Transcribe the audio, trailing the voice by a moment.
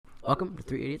Welcome to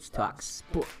Three Idiots Talk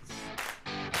Sports.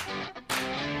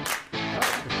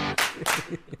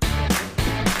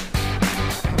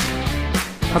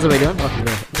 How's everybody doing? Welcome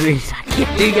to Three Idiots. I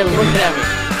can't do you guys looking at me.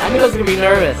 I knew I was going to be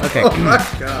nervous. Okay. Oh my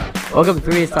God. Welcome to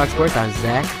Three Idiots Talk Sports. I'm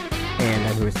Zach, and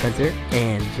I'm here with Spencer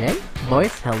and Jay.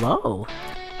 Boys, hello.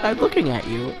 I'm looking at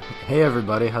you. Hey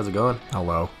everybody, how's it going?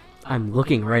 Hello. I'm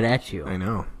looking right at you. I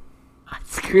know.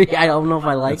 It's great. I don't know if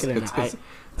I like it or not.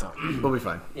 We'll be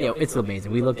fine. Yeah, it's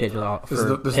amazing. We looked at it all for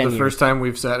This is the first time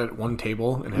we've sat at one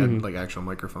table and had like actual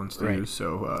microphones to use.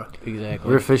 So Exactly.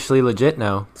 We're officially legit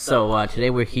now. So today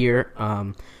we're here.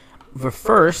 But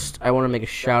first, I want to make a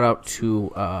shout out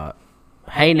to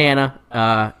Hey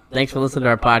Nana. Thanks for listening to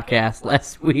our podcast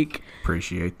last week.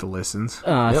 appreciate the listens.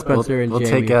 Spencer and we'll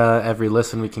Jamie. take every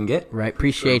listen we can get. Right,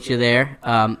 appreciate you there.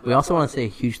 We also want to say a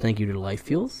huge thank you to Life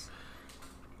Fuels.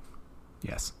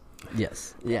 Yes.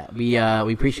 Yes, yeah, we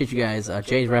appreciate you guys.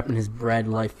 Jay's repping his Bread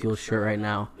Life Fuels shirt right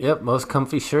now. Yep, most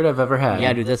comfy shirt I've ever had.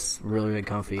 Yeah, dude, that's really, really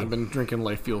comfy. I've been drinking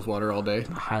Life Fuels water all day.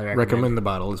 Highly Recommend the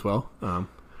bottle as well.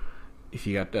 If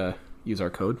you got use our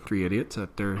code 3idiots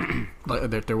at their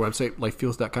website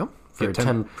lifefuels.com for Get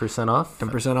 10% off.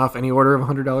 10% off any order of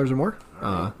 $100 or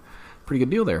more. Pretty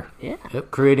good deal there. Yeah.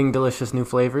 Yep, creating delicious new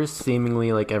flavors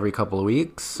seemingly like every couple of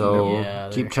weeks. So Yeah,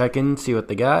 keep checking, see what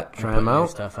they got, try them out.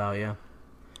 Stuff out, yeah.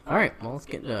 All right, well, let's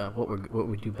get into what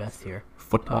we do best here.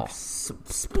 Football.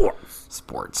 Sports.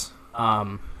 We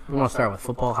want to start with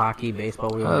football, hockey, baseball.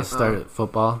 What do you want Let's to start at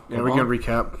football. Yeah, we're going to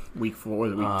recap week 4.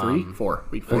 Was it week 3? 4.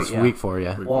 Week 4. It's week 4,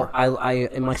 yeah. Well, I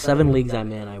in my 7 leagues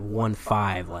I'm in, I won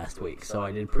 5 last week, so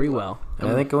I did pretty well.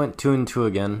 I think I went 2-2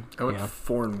 again. I went Yeah.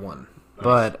 4-1.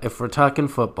 But if we're talking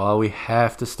football, we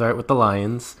have to start with the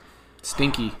Lions.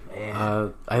 Stinky. I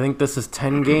think this is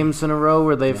 10 games in a row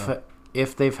where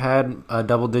if they've had a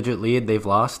double-digit lead, they've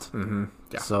lost. Mm-hmm.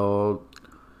 Yeah. So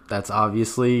that's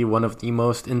obviously one of the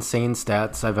most insane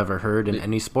stats I've ever heard in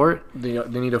any sport. They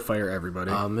need to fire everybody.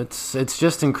 It's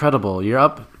just incredible. You're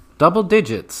up double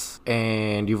digits,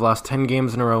 and you've lost 10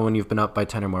 games in a row when you've been up by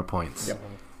 10 or more points. Yep.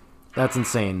 That's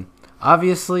insane.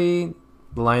 Obviously,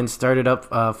 the Lions started up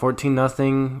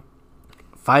 14-0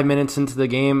 5 minutes into the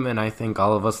game, and I think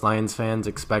all of us Lions fans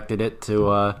expected it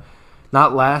to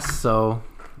not last, so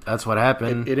that's what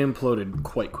happened. It imploded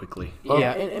quite quickly.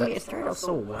 Yeah, I mean, it started out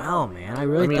so well, man. I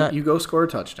really thought you go score a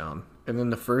touchdown, and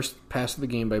then the first pass of the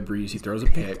game by Breeze, he throws a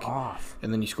pick, off.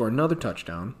 and then you score another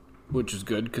touchdown, which is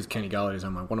good because Kenny Galladay's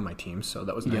on one of my teams, so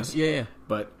that was nice. Yeah.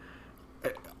 But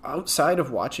outside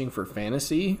of watching for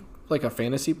fantasy, like a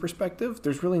fantasy perspective,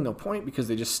 there's really no point because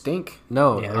they just stink.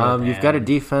 No, Yeah, they're you've got a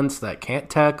defense that can't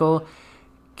tackle,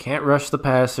 can't rush the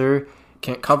passer,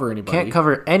 Can't cover anybody. can't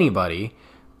cover anybody.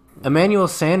 Emmanuel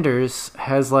Sanders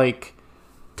has like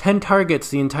 10 targets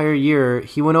the entire year.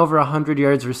 He went over 100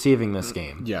 yards receiving this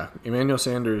game. Yeah, Emmanuel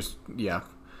Sanders. Yeah,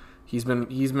 he's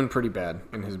been pretty bad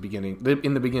in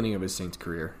the beginning of his Saints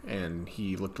career, and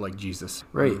he looked like Jesus.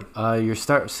 Right. Your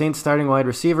Saints starting wide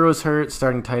receiver was hurt.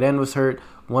 Starting tight end was hurt.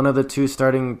 One of the 2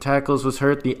 starting tackles was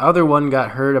hurt. The other one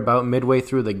got hurt about midway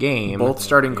through the game. Both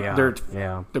starting.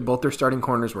 Yeah. Both their starting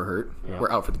corners were hurt. Yeah.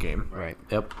 Were out for the game. Right.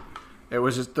 Yep. It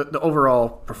was just the overall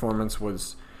performance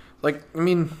was like, I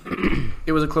mean,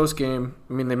 it was a close game.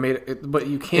 I mean, they made it, but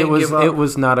you can't give up. It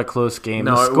was not a close game.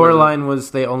 No, The it scoreline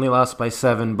was they only lost by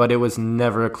 7, but it was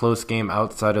never a close game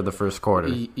outside of the first quarter.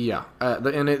 Yeah,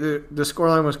 the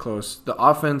scoreline was close. The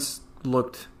offense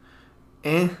looked,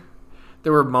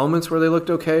 There were moments where they looked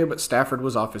okay, but Stafford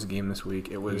was off his game this week.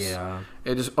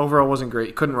 It just overall wasn't great.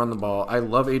 He couldn't run the ball. I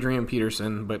love Adrian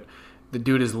Peterson, but the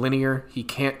dude is linear. He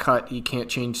can't cut. He can't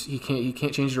change. He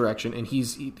can't change direction, and he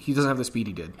doesn't have the speed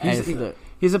he did.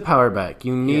 He's a power back.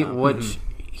 You need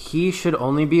he should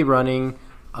only be running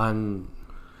on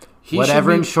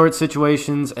whatever in short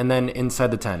situations and then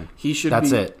inside the 10.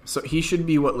 That's it. So he should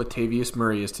be what Latavius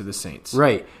Murray is to the Saints.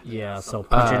 Right. Yeah, so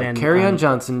punch it in. Kerryon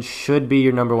Johnson should be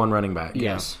your number 1 running back.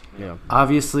 Yes. Yeah.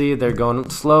 Obviously, they're going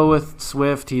slow with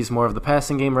Swift. He's more of the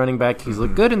passing game running back. He's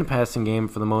looked good in the passing game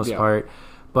for the most part,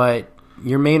 but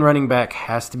your main running back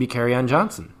has to be Kerryon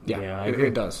Johnson. Yeah, I it, agree.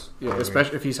 it does. Yeah,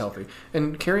 especially if he's healthy.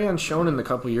 And Kerryon's shown in the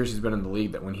couple of years he's been in the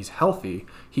league that when he's healthy,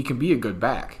 he can be a good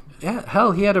back. Yeah,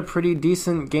 hell, he had a pretty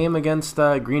decent game against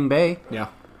Green Bay. Yeah,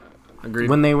 agreed.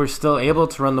 When they were still able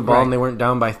to run the ball and they weren't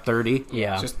down by 30.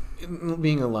 Yeah. Just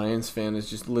being a Lions fan is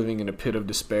just living in a pit of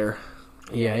despair.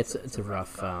 Yeah, it's a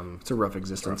rough It's a rough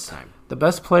existence. time. The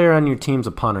best player on your team's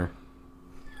a punter.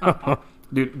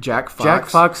 Dude, Jack Fox. Jack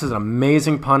Fox is an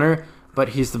amazing punter, but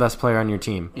he's the best player on your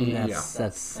team.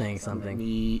 That's saying something.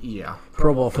 Yeah.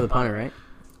 Pro Bowl for the punter, right?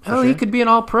 Hell, he could be an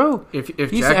all-pro. If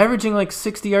He's averaging like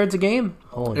 60 yards a game.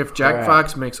 If Jack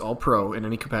Fox makes all-pro in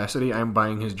any capacity, I'm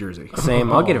buying his jersey.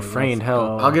 Same. I'll get it framed.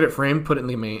 Hell, I'll get it framed. Put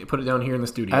it down here in the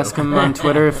studio. Ask him on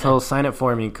Twitter if he'll sign it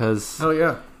for me because hell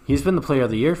yeah, he's been the player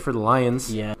of the year for the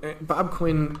Lions. Yeah. Bob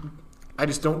Quinn, I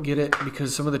just don't get it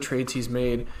because some of the trades he's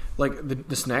made, like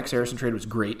the Snacks Harrison trade was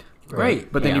great.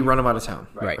 Right. But then you run him out of town.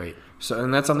 Right. So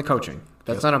and that's on the coaching.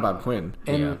 That's not on Bob Quinn.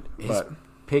 And his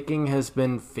picking has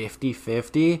been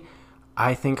 50-50.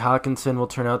 I think Hawkinson will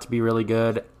turn out to be really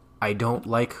good. I don't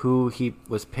like who he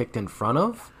was picked in front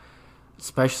of,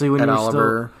 especially when you're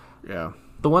Oliver. Yeah.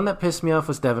 The one that pissed me off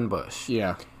was Devin Bush.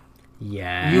 Yeah.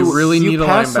 Yeah. You really need a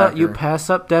linebacker. You pass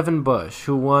up Devin Bush,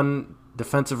 who won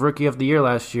Defensive Rookie of the Year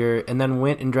last year, and then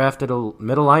went and drafted a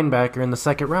middle linebacker in the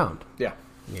second round. Yeah.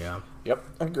 Yeah. Yep.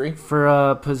 I agree.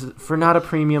 For not a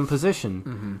premium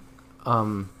position.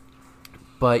 Mm-hmm.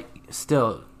 But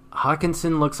still,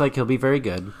 Hawkinson looks like he'll be very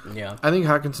good. Yeah. I think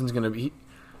Hawkinson's going to be.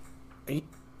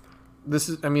 This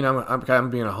is. I mean, I'm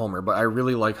being a homer, but I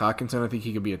really like Hawkinson. I think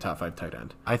he could be a top 5 tight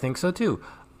end. I think so too.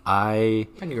 I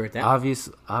can agree with that.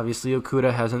 Obviously,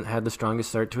 Okudah hasn't had the strongest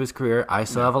start to his career. I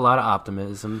still have a lot of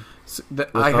optimism.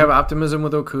 I have optimism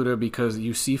with Okudah because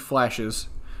you see flashes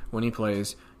when he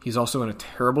plays. He's also in a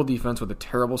terrible defense with a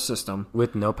terrible system.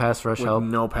 With no pass rush help.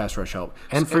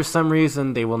 And for some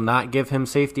reason, they will not give him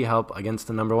safety help against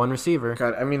the number one receiver.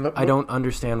 God, I mean, I don't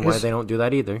understand why they don't do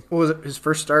that either. What was it? His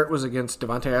first start was against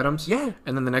Devontae Adams? Yeah.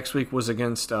 And then the next week was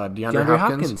against DeAndre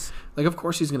Hopkins. Like, of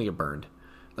course he's going to get burned.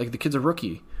 Like, the kid's a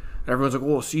rookie. And everyone's like,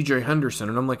 well, CJ Henderson.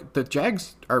 And I'm like, the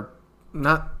Jags are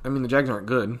not – I mean, the Jags aren't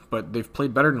good, but they've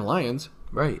played better than the Lions.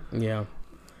 Right. Yeah.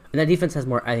 And that defense has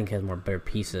more better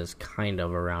pieces kind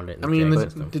of around it. I mean,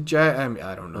 the Jags,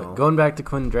 I don't know. Going back to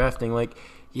Quinn drafting, like,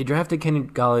 you drafted Kenny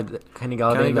Galladay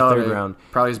in the third round.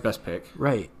 Probably his best pick.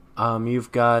 Right.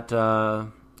 You've got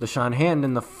Deshaun Hand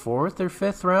in the 4th or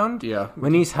 5th round. Yeah.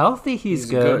 When he's healthy, he's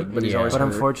good. But he's always hurt.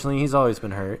 Unfortunately, he's always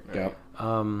been hurt. Yeah.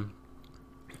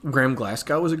 Graham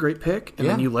Glasgow was a great pick, and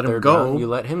then you let him go. Round, you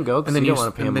let him go because you don't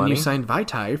want to pay him money. And then you signed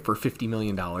Vitae for $50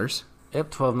 million.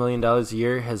 Yep, $12 million a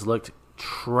year has looked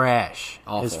trash.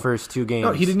 Awful. His first 2 games.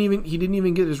 No, he didn't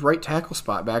even get his right tackle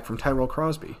spot back from Tyrell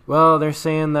Crosby. Well, they're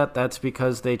saying that's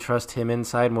because they trust him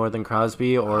inside more than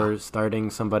Crosby or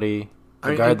starting somebody,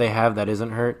 guard they have that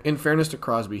isn't hurt. In fairness to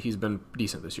Crosby, he's been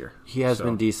decent this year. He has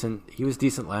been decent. He was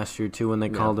decent last year too when they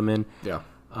called him in. Yeah.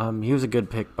 He was a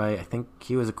good pick I think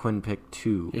he was a Quinn pick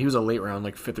too. Yeah, he was a late round,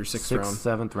 like 5th or 6th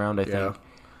round. 7th round, I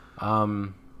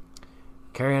think.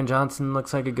 Kerryon Johnson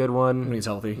looks like a good one. When he's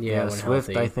healthy. Yeah, Swift,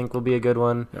 healthy. I think, will be a good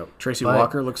one. Yep. Tracy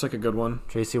Walker looks like a good one.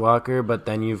 Tracy Walker, but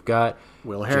then you've got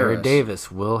Will Harris. Jared Davis,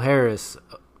 Will Harris,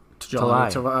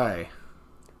 Talai.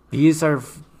 These are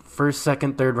first,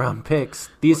 second, third round picks.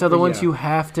 These are the ones you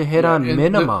have to hit on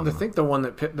minimum. I think the one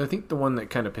that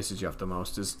kind of pisses you off the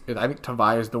most is I think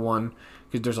Tavai is the one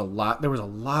because there was a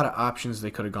lot of options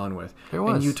they could have gone with. There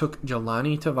was. And you took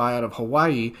Jelani Tavai out of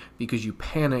Hawaii because you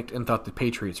panicked and thought the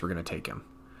Patriots were going to take him.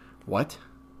 What?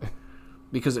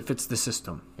 Because it fits the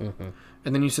system. Mm-hmm.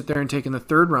 And then you sit there and take in the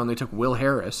 3rd round they took Will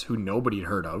Harris, who nobody had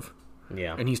heard of.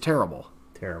 Yeah. And he's terrible.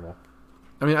 Terrible.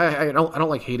 I mean, I don't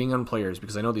like hating on players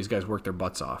because I know these guys work their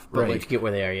butts off. But right. Like, if you get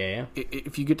where they are, yeah.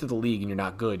 If you get to the league and you're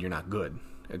not good, you're not good.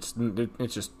 It's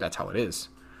just that's how it is.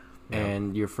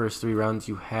 And your first 3 rounds,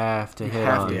 you have to hit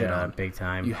on big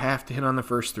time. You have to hit on the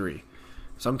first 3.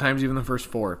 Sometimes even the first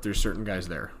 4 if there's certain guys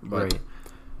there. But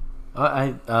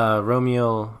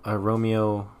Romeo,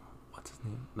 what's his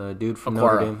name? The dude from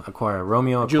Notre Dame,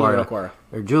 Romeo Okwara.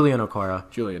 Julian Okwara.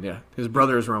 Julian, yeah. His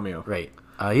brother is Romeo. Right.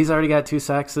 He's already got 2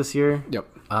 sacks this year. Yep.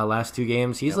 Last 2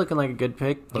 games, he's looking like a good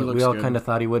pick, but we all kind of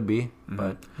thought he would be. Mm-hmm.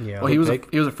 But well, he was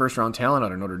a first round talent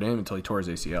out of Notre Dame until he tore his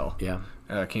ACL. Yeah.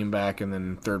 Came back and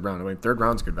then 3rd round. I mean, 3rd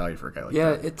round's good value for a guy like that.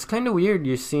 Yeah, it's kind of weird.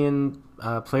 You're seeing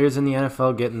players in the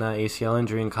NFL getting that ACL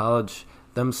injury in college,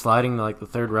 them sliding to like the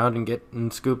 3rd round and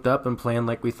getting scooped up and playing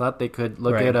like we thought they could.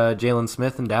 Look at Jalen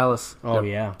Smith in Dallas. Oh,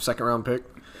 yeah. 2nd round pick.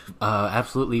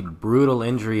 Absolutely brutal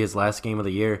injury his last game of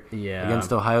the year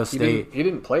against Ohio State. He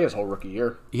didn't play his whole rookie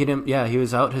year. He didn't. Yeah, he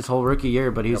was out his whole rookie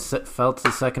year, but he fell to the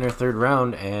 2nd or 3rd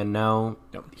round, and now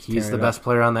he's the best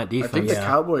player on that defense. I think the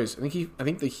Cowboys. I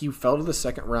think that he fell to the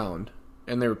 2nd round,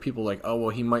 and there were people like, oh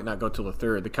well, he might not go till the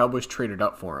 3rd. The Cowboys traded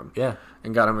up for him. Yeah,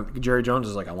 and got him. Jerry Jones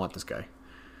is like, I want this guy.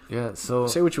 Yeah, so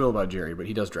say what you will about Jerry, but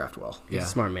he does draft well. He's a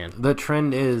smart man. The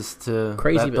trend is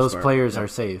that those players are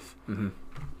safe. Mm-hmm.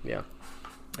 Yeah.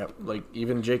 Yep. Like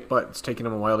even Jake Butt, it's taken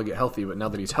him a while to get healthy, but now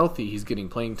that he's healthy, he's getting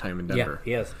playing time in Denver.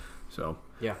 Yeah, he is. So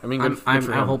yeah, I mean, good for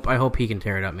him. I hope he can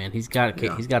tear it up, man. He's got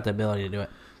the ability to do it.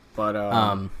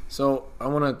 But so I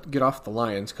want to get off the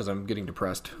Lions because I'm getting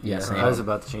depressed. Yes, I was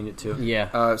about to change it too.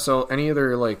 Yeah. So any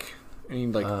other any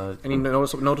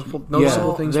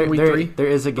noticeable things from week 3? There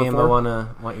is a game Before? I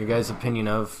want your guys' opinion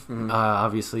of.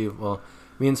 Obviously, well,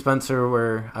 me and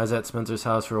Spencer I was at Spencer's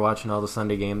house. We were watching all the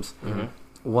Sunday games.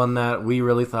 One that we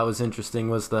really thought was interesting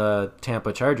was the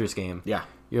Tampa Chargers game. Yeah.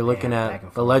 You're looking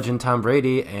at the legend Tom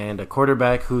Brady and a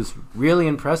quarterback who's really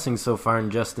impressing so far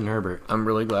in Justin Herbert. I'm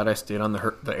really glad I stayed on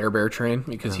the Air Bear train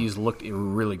because he's looked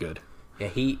really good. Yeah,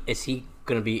 is he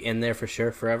going to be in there for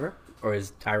sure forever? Or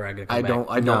is Tyrod going to come back?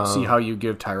 I don't see how you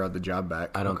give Tyrod the job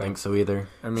back. I don't think so either.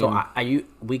 I mean, so are you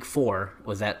week 4?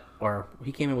 Was that, or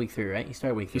he came in week 3, right? He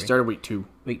started week 3. He started week 2.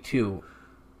 Week 2.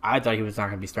 I thought he was not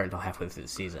going to be starting until halfway through the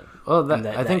season. Well,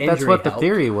 I think that's what the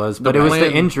theory was, but it was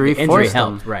the injury. The injury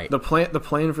helped, right? The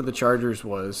plan for the Chargers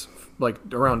was like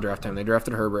around draft time. They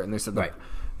drafted Herbert, and they said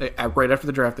right after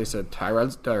the draft they said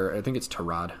Tyrod's. Or I think it's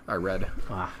Tyrod. I read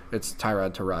it's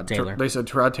Tyrod. Taylor. They said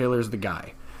Tyrod Taylor's the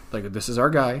guy. Like, this is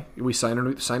our guy. We signed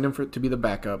him to be the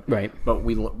backup. Right. But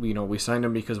we signed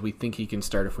him because we think he can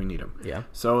start if we need him. Yeah.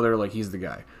 So they're like, he's the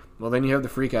guy. Well, then you have the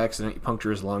freak accident. You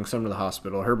puncture his lung, send him to the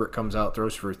hospital. Herbert comes out,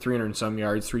 throws for 300 and some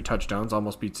yards, 3 touchdowns,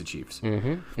 almost beats the Chiefs.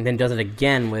 Mm-hmm. And then does it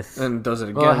again Well,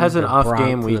 it has an off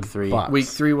game week 3. Week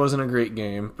 3 wasn't a great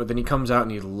game, but then he comes out and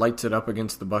he lights it up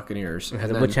against the Buccaneers.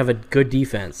 Which have a good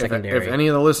defense, secondary. If any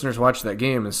of the listeners watched that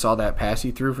game and saw that pass he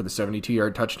threw for the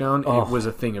 72-yard touchdown, it was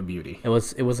a thing of beauty. It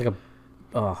was like a...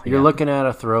 You're looking at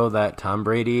a throw that Tom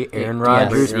Brady, Aaron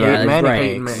Rodgers, Peyton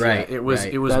Manning makes. Right. It was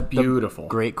beautiful.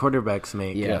 Great quarterbacks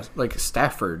make. Yeah, like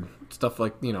Stafford, stuff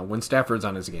like when Stafford's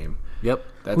on his game. Yep.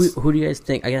 Who do you guys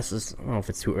think? I guess I don't know if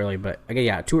it's too early, but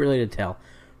too early to tell.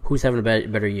 Who's having a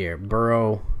better year,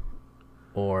 Burrow,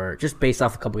 or just based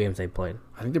off a couple games they played?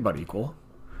 I think they're about equal.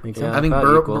 Yeah, I think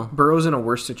Burrow's in a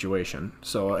worse situation,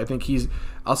 so I think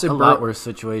I'll say lot worse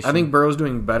situation. I think Burrow's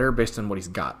doing better based on what he's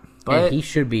got. But and he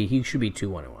should be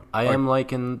 2-1-1. I am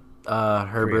liking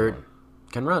Herbert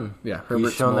can run. Yeah, Herbert's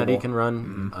he's shown mobile. that he can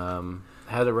run. Mm-hmm.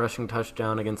 Had a rushing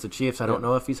touchdown against the Chiefs. I don't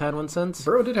know if he's had one since.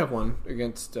 Burrow did have one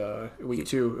against week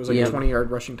 2. It was like a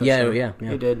 20-yard rushing touchdown. Yeah,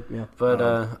 he did. Yeah.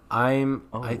 But I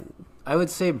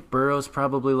would say Burrow's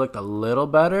probably looked a little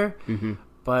better. Mm-hmm.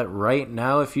 But right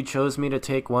now, if you chose me to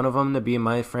take one of them to be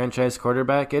my franchise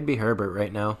quarterback, it'd be Herbert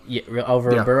right now. Yeah,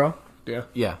 over Burrow?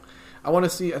 Yeah. I want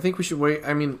to see. I think we should wait.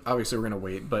 I mean, obviously we're going to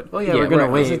wait, but we're going to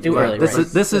wait. It's too early,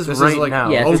 this is right like now.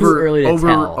 Yeah, it's too early to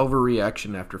tell.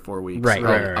 Overreaction after 4 weeks. Right.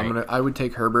 I would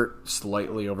take Herbert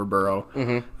slightly over Burrow.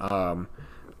 Mm-hmm.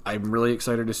 I'm really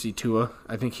excited to see Tua.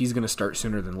 I think he's going to start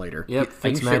sooner than later. Yep,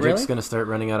 Fitzmagic's going to start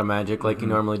running out of magic like he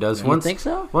normally does. You think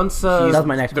so? That's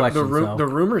my next question. The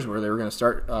rumors were they were going to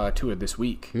start Tua this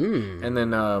week, and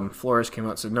then Flores came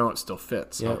out and said no, it still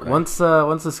fits. Yeah. Okay. Once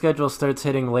the schedule starts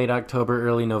hitting late October,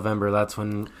 early November, that's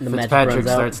when Fitzpatrick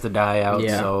starts to die out.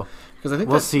 Yeah. So because I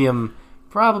think we'll see him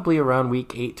probably around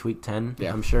week 8 to week 10.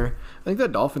 Yeah. I'm sure. I think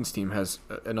that Dolphins team has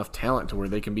enough talent to where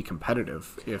they can be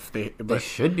competitive. They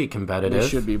should be competitive. They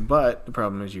should be, but the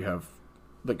problem is you have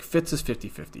Fitz is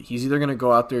 50-50. He's either going to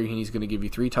go out there and he's going to give you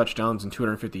 3 touchdowns and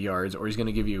 250 yards, or he's going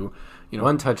to give you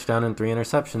 1 touchdown and 3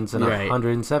 interceptions and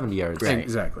 170 yards. Right.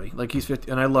 Exactly. Like he's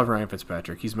 50, and I love Ryan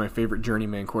Fitzpatrick. He's my favorite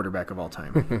journeyman quarterback of all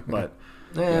time. But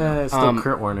still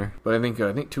Kurt Warner. But I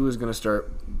think Tua is going to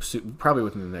start probably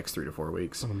within the next 3 to 4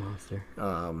 weeks. What a monster.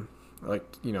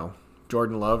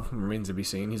 Jordan Love remains to be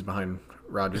seen. He's behind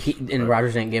Rodgers.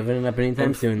 Rodgers ain't giving it up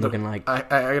anytime soon. Looking like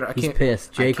he's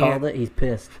pissed. Jay called it. He's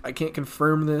pissed. I can't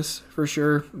confirm this for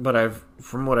sure, but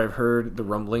from what I've heard, the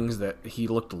rumblings that he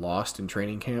looked lost in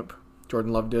training camp.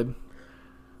 Jordan Love did.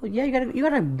 Well, yeah, you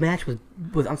gotta match with.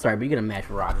 I'm sorry, but you gotta match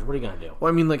with Rodgers. What are you gonna do?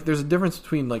 Well, I mean, there's a difference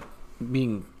between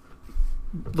looking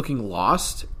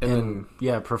lost and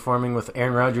then performing with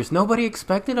Aaron Rodgers. Nobody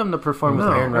expected him to perform with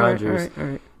Aaron Rodgers. All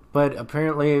right. But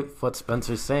apparently, what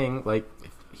Spencer's saying,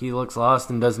 he looks lost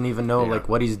and doesn't even know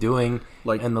what he's doing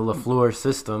in the LaFleur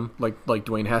system. Like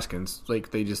Dwayne Haskins,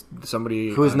 somebody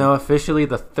who is now officially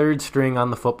the 3rd string on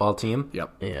the football team.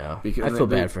 Yep. Yeah. I feel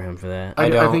bad for him for that.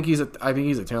 I think he's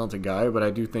a talented guy, but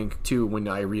I do think too when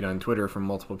I read on Twitter from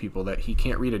multiple people that he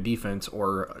can't read a defense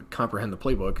or comprehend the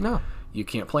playbook. No. You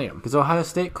can't play him. Because Ohio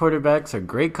State quarterbacks are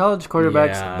great college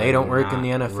quarterbacks. They don't work in the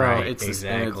NFL. Right,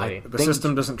 exactly. The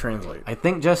system doesn't translate. I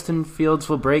think Justin Fields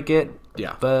will break it.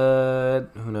 Yeah. But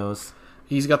who knows?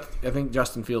 I think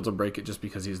Justin Fields will break it just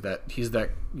because he's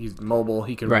mobile,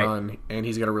 he can run, and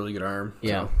he's got a really good arm.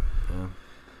 Yeah. So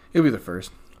he'll be the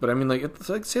first. But I mean,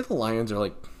 say the Lions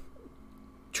are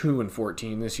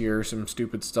 2-14 this year. Some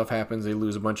stupid stuff happens. They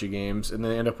lose a bunch of games, and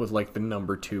they end up with the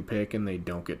number 2 pick, and they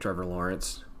don't get Trevor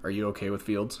Lawrence. Are you okay with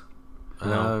Fields?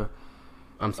 No.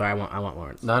 I'm sorry. I want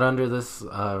Lawrence. Not under this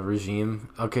regime.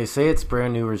 Okay, say it's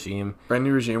brand new regime. Brand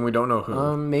new regime. We don't know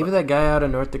who. Maybe that guy out of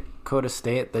North Dakota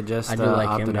State that just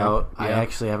opted out. Yeah. I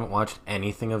actually haven't watched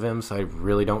anything of him, so I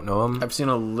really don't know him. I've seen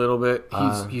a little bit.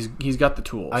 He's got the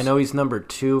tools. I know he's number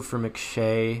 2 for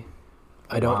McShay.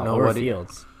 I don't know what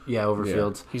Fields. Over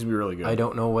Fields. He's gonna be really good. I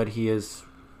don't know what he is.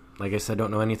 Like I said, don't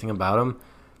know anything about him.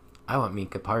 I want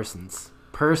Micah Parsons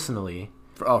personally.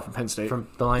 From Penn State. From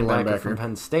the linebacker from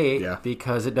Penn State,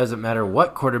 because it doesn't matter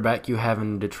what quarterback you have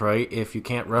in Detroit if you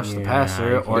can't rush the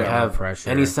passer or have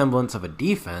any semblance of a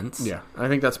defense. Yeah, I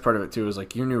think that's part of it too. Is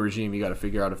like your new regime, you got to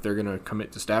figure out if they're going to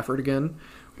commit to Stafford again,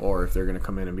 or if they're going to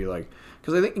come in and be like.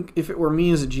 Because I think if it were me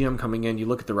as a GM coming in, you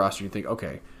look at the roster, and you think,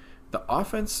 okay, the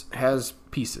offense has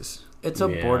pieces. It's a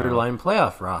borderline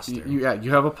playoff roster. You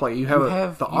have a play.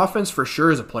 The offense for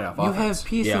sure is a playoff offense. You have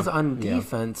pieces on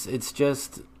defense. It's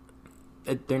just.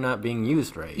 They're not being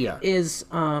used right. Yeah. Is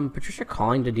Patricia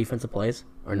calling the defensive plays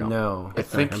or no? No. I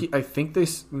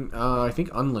think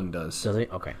Unland does. Does he?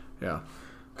 Okay. Yeah.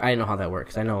 I didn't know how that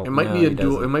works. I know it might be a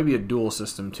dual. It might be a dual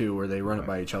system too, where they run it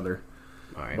by each other.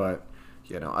 All right. But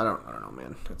I don't know,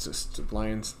 man. It's just the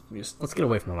Lions. Let's get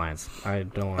away from the Lions. I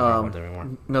don't want to talk about them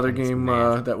anymore. Another game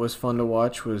that was fun to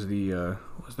watch was the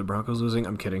Broncos losing.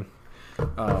 I'm kidding.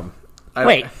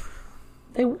 Wait.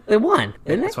 They won,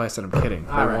 didn't That's why I said I'm kidding.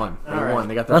 They won. They won.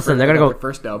 They got their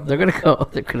first dub. They're gonna go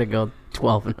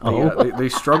 12-0. They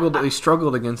struggled. They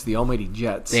struggled against the almighty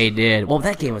Jets. They did. Well,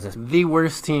 that game was just the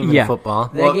worst team in football.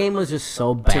 That game was just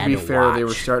so bad. To be fair,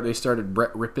 watch. They started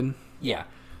Brett Rippon. Yeah.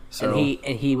 So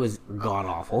and he was god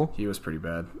awful. He was pretty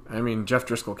bad. I mean, Jeff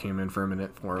Driscoll came in for a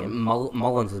minute for him.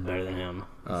 Mullins is better than him.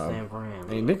 Same for him.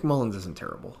 I mean, Nick Mullins isn't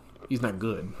terrible. He's not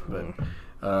good, but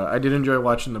I did enjoy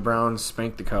watching the Browns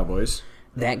spank the Cowboys.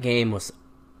 That game was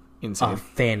insane. A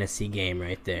fantasy game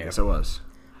right there. Yes, it was.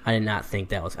 I did not think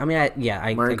that was. I mean,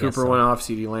 Martin Cooper went off.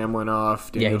 CeeDee Lamb went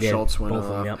off. Daniel Schultz went both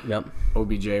off. Of them, yep.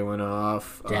 OBJ went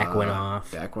off. Dak went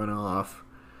off.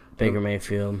 Baker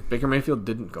Mayfield. Baker Mayfield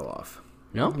didn't go off.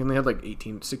 No? He only had like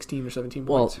 16 or 17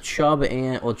 points. Chubb's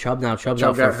out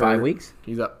for 5 weeks.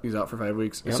 He's out for 5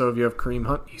 weeks. Yep. So if you have Kareem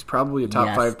Hunt, he's probably a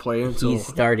top 5 play until he's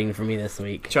starting for me this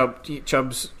week.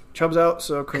 Chubb's out,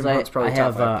 so Kareem Hunt's probably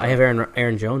top 5. I have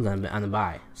Aaron Jones on the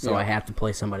bye, so I have to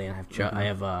play somebody, and I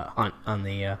have Hunt on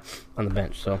the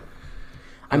bench. So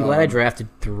I'm glad I drafted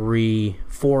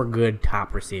 4 good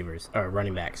top receivers or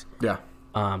running backs. Yeah,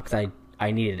 because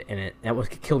I needed it, and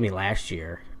that killed me last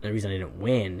year. The reason I didn't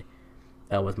win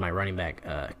was my running back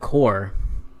core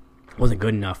wasn't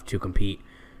good enough to compete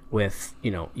with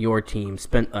your team.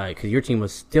 Because your team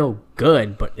was still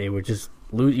good, but they were just.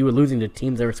 You were losing to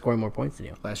teams that were scoring more points than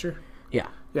you. Last year? Yeah.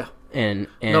 Yeah. And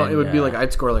no, it would be like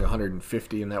I'd score like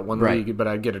 150 in that one league, but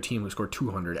I'd get a team who scored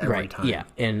 200 every time. Yeah,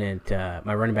 and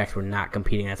my running backs were not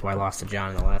competing. That's why I lost to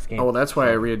John in the last game. Oh, well, that's why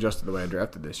I readjusted the way I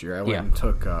drafted this year. I went and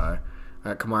took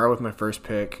Kamara with my first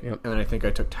pick, and then I think I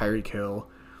took Tyreek Hill,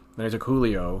 then I took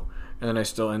Julio, and then I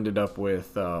still ended up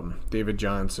with David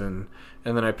Johnson,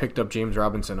 and then I picked up James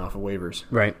Robinson off of waivers.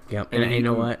 Right. Yep. And you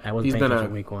know what? I wasn't paying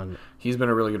attention week 1. He's been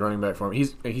a really good running back for him.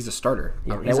 He's a starter.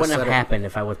 Yeah, that wouldn't have happened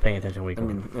if I was paying attention week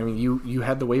 1. I mean, you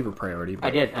had the waiver priority.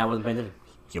 I did. I wasn't paying attention.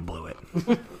 You blew it.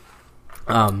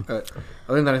 Other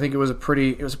than that, I think it was a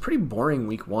pretty boring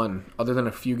week 1. Other than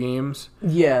a few games.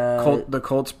 Yeah. The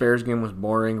Colts Bears game was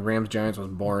boring. Rams Giants was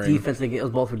boring. It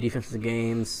was both for defensive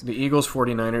games. The Eagles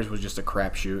 49ers was just a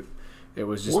crapshoot. It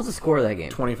was just. What was the score of that game?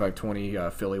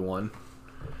 25-20. Philly won.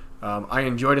 I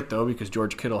enjoyed it though because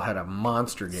George Kittle had a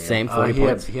monster game. Same 40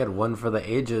 points. He had one for the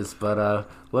ages, but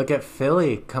look at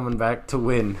Philly coming back to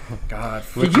win. God,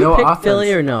 did you pick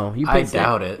Philly or no? I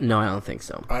doubt it. No, I don't think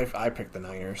so. I picked the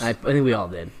Niners. I think we all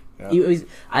did. Yeah.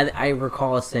 I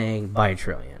recall us saying by a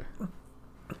trillion.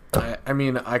 I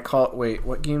mean, wait,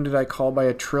 what game did I call by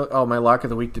a trillion? Oh, my lock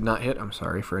of the week did not hit. I'm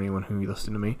sorry for anyone who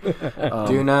listened to me.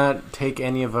 Do not take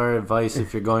any of our advice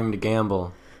if you're going to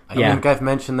gamble. I think I've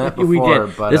mentioned that before. We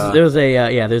did.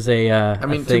 I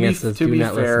mean, to be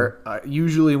fair,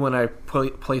 usually when I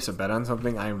place a bet on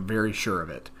something, I am very sure of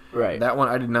it. Right. That one,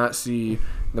 I did not see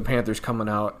the Panthers coming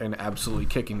out and absolutely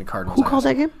kicking the Cardinals. Who called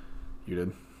that game? You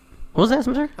did. What was that,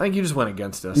 Spencer? I think you just went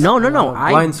against us. No.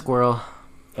 Blind squirrel.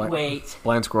 Wait.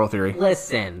 Blind squirrel theory.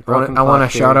 Listen. I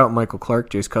want to shout out Michael Clark,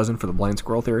 Jay's cousin, for the blind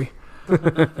squirrel theory.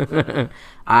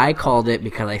 I called it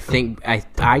because I think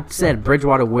I said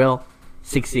Bridgewater will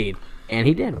succeed, and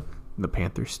he did. The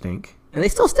Panthers stink. And they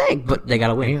still stink, but they got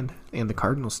to win. And the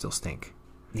Cardinals still stink.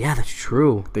 Yeah, that's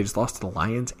true. They just lost to the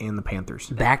Lions and the Panthers.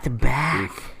 Back to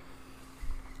back.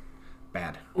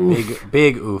 Bad.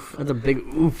 Big oof. That's a big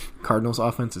oof. Cardinals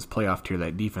offense is playoff tier.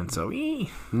 That defense, so Now And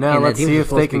let's that see team's if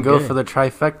they supposed to can be go good. for the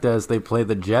trifecta as they play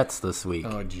the Jets this week.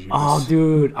 oh jeez. Oh,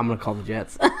 dude, I'm gonna call the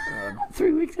Jets.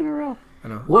 3 weeks in a row. I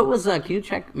know. What was? Can you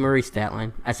check Murray's stat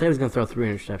line? I said he was gonna throw 3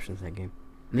 interceptions that game.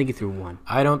 I think he threw 1.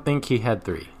 I don't think he had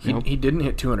 3. He didn't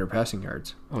hit 200 passing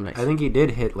yards. Oh, nice. I think he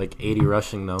did hit like 80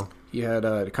 rushing though. He had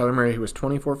Kyler Murray, who was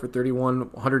 24 for 31,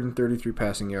 133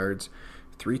 passing yards,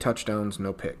 3 touchdowns,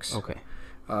 no picks. Okay.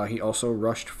 He also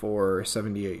rushed for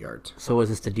 78 yards. So was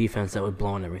this the defense that was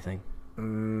blowing everything?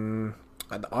 The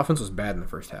offense was bad in the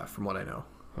first half, from what I know.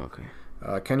 Okay.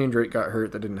 Kenyon Drake got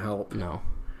hurt. That didn't help. No.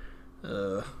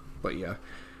 But yeah,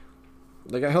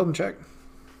 they got held in check.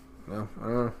 No, I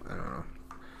don't know.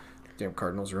 Damn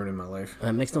Cardinals ruining my life.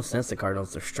 It makes no sense. The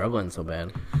Cardinals, they're struggling so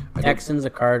bad. Texans,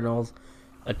 the Cardinals,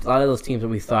 a lot of those teams that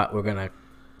we thought were gonna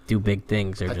do big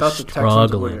things, they're I thought just the Texans would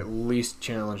struggling. at least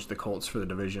challenge the Colts for the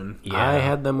division. I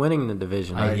had them winning the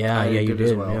division. Yeah, you did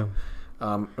did. as well.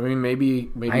 Yeah. I mean,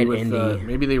 maybe had with Indy.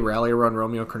 maybe they rally around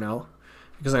Romeo Cornell,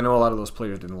 because I know a lot of those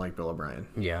players didn't like Bill O'Brien.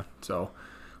 Yeah. So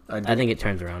I think it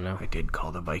turns around now. I did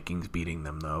call the Vikings beating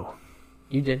them though.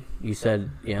 You did. You said,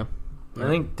 yeah. I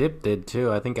think Dip did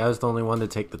too. I think I was the only one to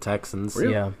take the Texans.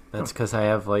 Really? Yeah. That's because I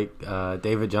have like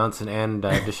David Johnson and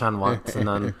Deshaun Watson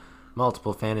on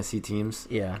multiple fantasy teams.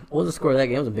 Yeah. What was the score of that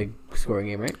game? It was a big scoring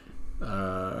game, right?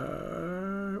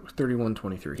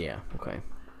 31-23. Yeah. Okay.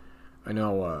 I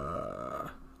know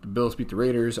the Bills beat the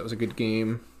Raiders. That was a good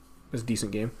game. It was a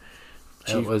decent game.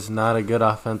 It was not a good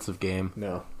offensive game.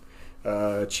 No.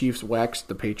 Chiefs waxed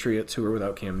the Patriots, who were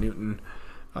without Cam Newton.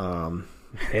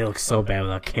 They look so bad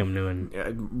without Cam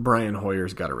Newton. Brian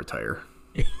Hoyer's got to retire.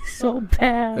 So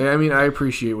bad. I mean, I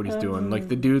appreciate what he's doing. Like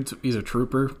the he's a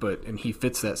trooper, and he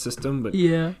fits that system. But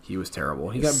Yeah. he was terrible.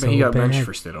 He So got benched bad.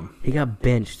 for Stidham. He got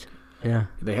benched. Yeah.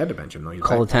 They had to bench him though.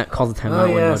 Call the timeout. Oh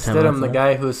yeah, when no timeout's Stidham, the left.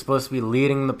 guy who was supposed to be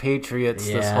leading the Patriots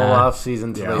this Yeah. whole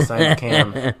offseason till Yeah. they signed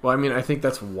Cam. Well, I mean, I think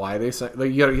that's why they signed.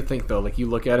 Like, you think though, like you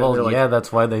look at it, Well, they're like, yeah,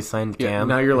 that's why they signed yeah, Cam.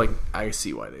 now you're like, I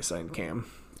see why they signed Cam.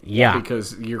 Yeah.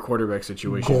 Because your quarterback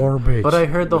situation. Garbage. But I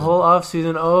heard the whole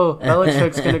offseason,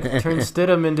 Belichick's going to turn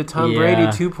Stidham into Tom Brady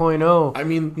Yeah. 2.0. I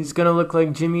mean, He's going to look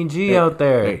like Jimmy G out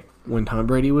there. Hey, when Tom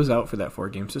Brady was out for that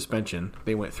 4-game suspension,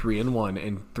 they went 3-1,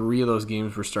 and 3 of those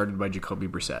games were started by Jacoby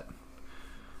Brissett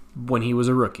when he was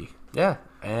a rookie. Yeah,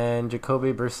 and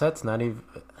Jacoby Brissett's not even...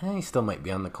 he still might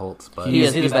be on the Colts, but He-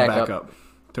 He's the the backup. backup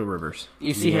to Rivers.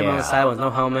 You see him on the Yeah. side with no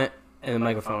helmet and a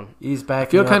microphone. he's I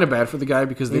backing feel up. kind of bad for the guy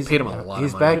because they paid him a lot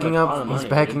He's of money. backing A up. ton of He's money,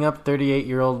 backing up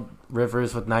 38-year-old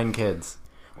Rivers with 9 kids.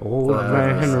 Oh, Uh,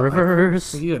 man, I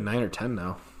Rivers. think he's at 9 or 10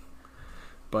 now.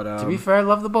 But To be fair, I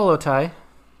love the bolo tie.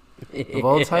 The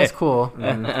bolo tie's cool,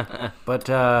 but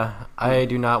I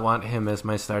do not want him as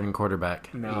my starting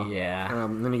quarterback. no. Yeah.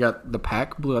 Then you got the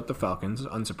Pack blew out the Falcons.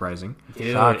 Unsurprising.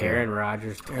 Dude, Shocking. Aaron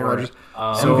Rodgers. Aaron Rodgers.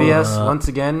 Oh. MVS, once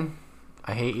again,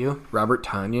 I hate you. Robert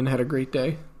Tonyan had a great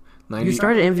day. 90, You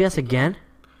started MVS again?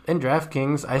 In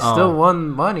DraftKings, I still won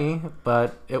money,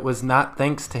 but it was not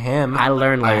thanks to him. I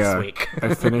learned last week.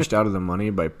 I finished out of the money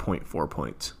by 0.4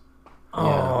 points.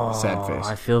 Oh, sad face.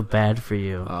 I feel bad for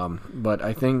you. But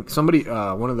I think somebody,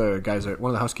 one of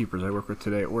the housekeepers I work with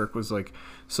today at work was like,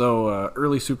 so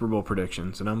early Super Bowl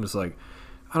predictions, and I'm just like,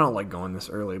 I don't like going this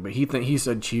early, but he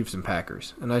said Chiefs and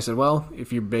Packers, and I said, well,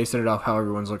 if you're basing it off how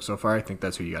everyone's looked so far, I think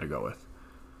that's who you got to go with.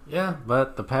 Yeah,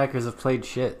 but the Packers have played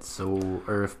shit,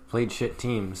 or have played shit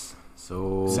teams.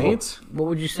 So Saints? What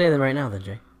would you say then right now, then,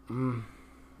 Jay?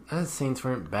 The Saints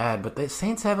weren't bad, but the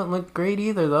Saints haven't looked great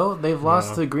either, though. They've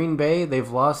lost to Green Bay. They've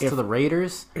lost to the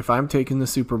Raiders. If I'm taking the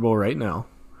Super Bowl right now,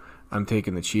 I'm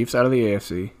taking the Chiefs out of the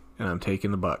AFC, and I'm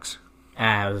taking the Bucks.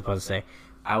 I was about to say,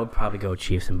 I would probably go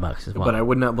Chiefs and Bucks as well. But I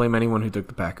would not blame anyone who took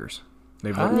the Packers.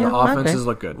 The yeah, offenses okay.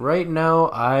 look good. Right now,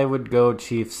 I would go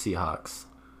Chiefs Seahawks.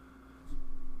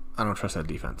 I don't trust that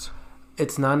defense.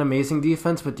 It's not an amazing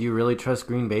defense, but do you really trust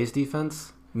Green Bay's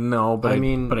defense? No, but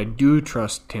I do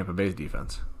trust Tampa Bay's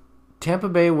defense. Tampa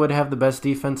Bay would have the best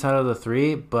defense out of the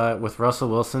 3, but with Russell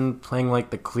Wilson playing like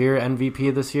the clear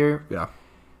MVP this year, Yeah.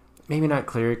 maybe not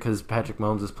clear because Patrick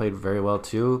Mahomes has played very well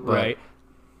too, but right.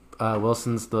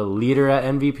 Wilson's the leader at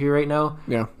MVP right now.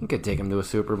 Yeah. You could take him to a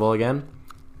Super Bowl again.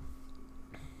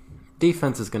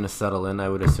 Defense is going to settle in, I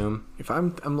would assume. If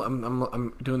I'm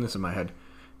doing this in my head,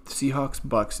 Seahawks,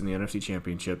 Bucks in the NFC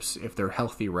Championships, if they're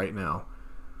healthy right now,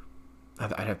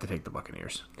 I'd have to take the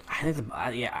Buccaneers. I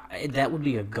think that would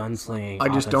be a gunslinging I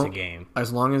just offensive don't. game.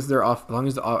 As long as they're off,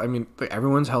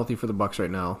 everyone's healthy for the Bucks right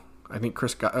now. I think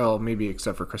maybe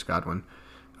except for Chris Godwin.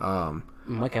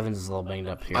 Mike Evans is a little banged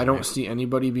up here. I don't see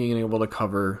anybody being able to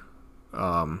cover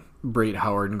Brate,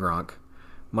 Howard, and Gronk.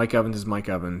 Mike Evans is Mike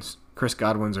Evans. Chris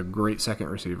Godwin's a great second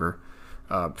receiver.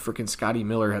 Freaking Scotty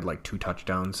Miller had like 2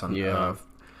 touchdowns.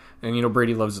 And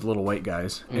Brady loves the little white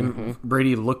guys. And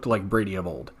Brady looked like Brady of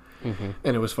old. And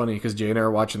it was funny because Jay and I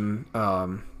were watching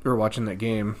that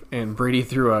game, and Brady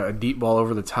threw a deep ball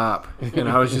over the top, and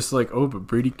I was just like, "Oh, but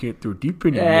Brady can't throw deep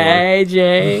anymore." Hey,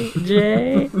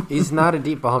 Jay. He's not a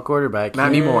deep ball quarterback. Not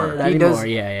anymore. Not anymore.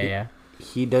 Yeah.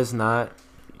 He does not,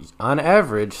 on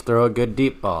average, throw a good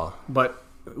deep ball. But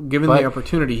given the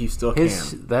opportunity, he still can.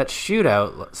 That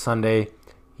shootout Sunday,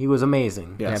 he was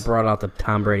amazing. Yes. That brought out the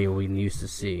Tom Brady we used to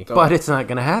see. But it's not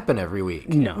going to happen every week.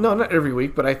 No, not every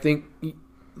week. But I think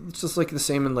it's just like the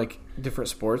same in like different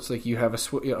sports. Like you have a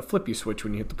flip you switch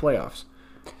when you hit the playoffs,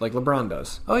 like LeBron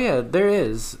does. Oh yeah, there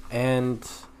is, and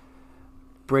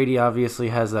Brady obviously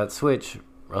has that switch.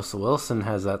 Russell Wilson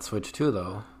has that switch too,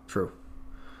 though. True.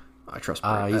 I trust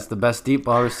Brady. He's the best deep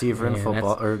ball receiver in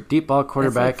football, or deep ball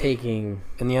quarterback in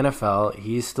the NFL.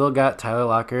 He's still got Tyler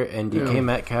Lockett and DK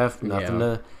Metcalf. Nothing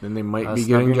to. Then they might be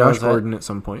getting Josh Gordon at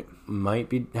some point. Might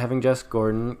be having Josh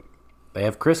Gordon. They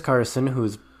have Chris Carson,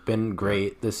 who's been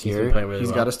great this year.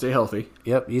 He's got to stay healthy.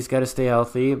 Yep, he's got to stay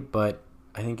healthy, but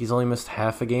I think he's only missed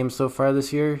half a game so far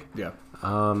this year. Yeah.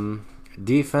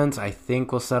 Defense, I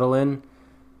think, will settle in.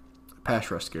 Pass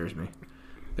rush scares me.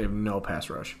 They have no pass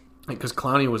rush. Because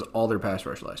Clowney was all their pass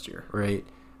rush last year. Right.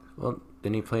 Well,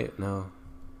 didn't he play? No.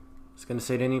 I was going to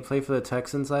say, didn't he play for the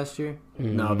Texans last year?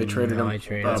 No, they traded him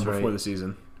before the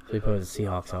season. They played with the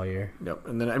Seahawks all year. Yep.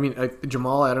 And then,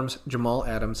 Jamal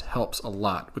Adams helps a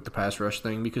lot with the pass rush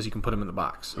thing because you can put him in the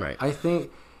box. Right. I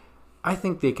think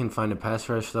they can find a pass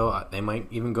rush, though. They might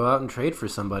even go out and trade for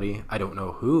somebody. I don't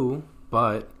know who,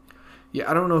 but... Yeah,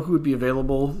 I don't know who would be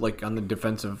available, like, on the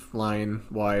defensive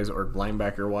line-wise or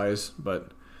linebacker-wise,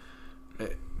 but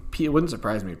it wouldn't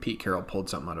surprise me if Pete Carroll pulled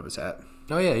something out of his hat.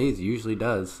 Oh, yeah, he usually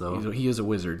does, so... He is a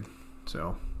wizard,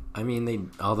 so... I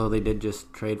mean, although they did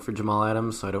just trade for Jamal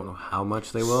Adams, so I don't know how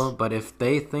much they will. But if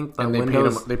they think the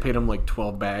windows, they paid him like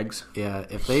 12 bags. Yeah,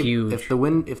 if they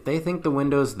think the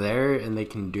window's there and they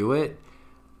can do it,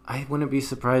 I wouldn't be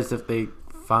surprised if they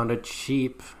found a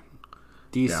cheap,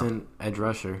 decent edge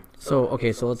rusher. So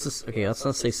let's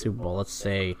not say Super Bowl. Let's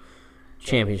say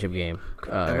championship game.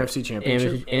 NFC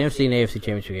championship. NFC and AFC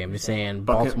championship game. You're saying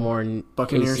Baltimore and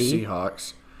Buccaneers, KC?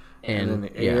 Seahawks, and then the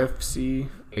AFC.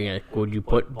 Would you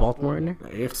put Baltimore in there? The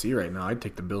AFC right now, I'd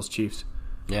take the Bills Chiefs.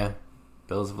 Yeah,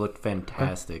 Bills have looked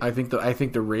fantastic. I think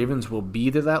the Ravens will be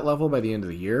to that level by the end of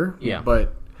the year. Yeah,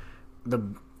 but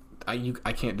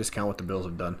I can't discount what the Bills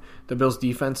have done. The Bills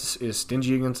defense is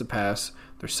stingy against the pass.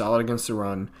 They're solid against the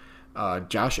run.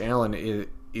 Josh Allen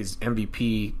is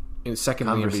MVP. In second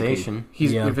conversation.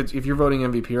 MVP. If you're voting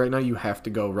MVP right now, you have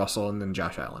to go Russell and then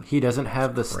Josh Allen. He doesn't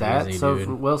have the stats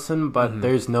of Wilson, but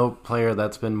there's no player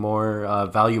that's been more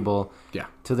valuable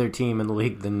to their team in the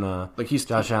league than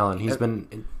Josh Allen. He's been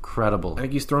incredible. I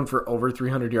think he's thrown for over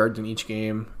 300 yards in each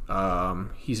game.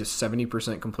 He's a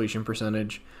 70% completion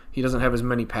percentage. He doesn't have as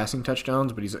many passing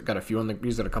touchdowns, but he's got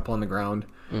a couple on the ground.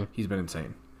 He's been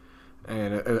insane.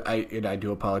 And I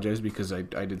do apologize because I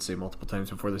did say multiple times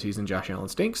before the season Josh Allen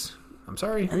stinks. I'm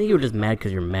sorry. I think you were just mad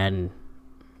because you're Madden.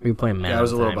 You're playing Madden. Yeah, I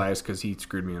was a little biased because he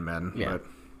screwed me in Madden. Yeah. But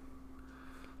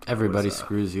everybody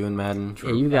screws you in Madden.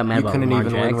 Yeah, you got mad about couldn't Lamar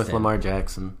even Jackson. win with Lamar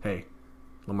Jackson. Hey,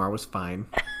 Lamar was fine.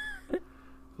 At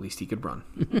least he could run.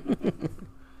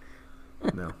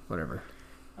 No, whatever.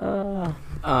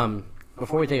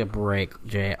 Before we take a break,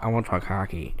 Jay, I want to talk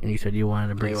hockey, and you said you wanted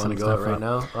to bring some stuff up. You want to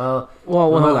go right now?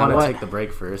 Well, we hold might on. want to take the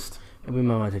break first. We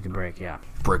might want to take the break, yeah.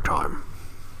 Break time.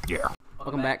 Yeah.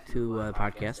 Welcome back to the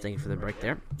podcast. Thank you for the break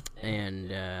there. And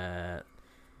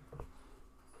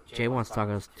Jay wants to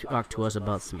talk to us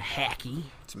about some hockey.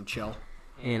 Some chill.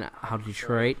 And how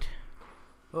Detroit.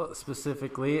 Well,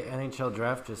 specifically, NHL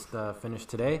draft just finished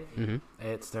today. Mm-hmm.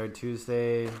 It started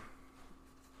Tuesday.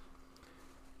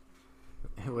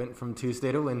 It went from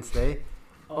Tuesday to Wednesday.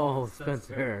 Oh,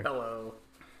 Spencer. Hello.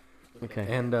 Okay.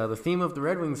 And the theme of the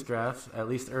Red Wings draft, at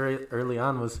least early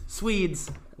on, was Swedes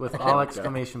with all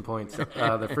exclamation points.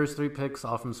 The first 3 picks,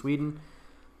 all from Sweden.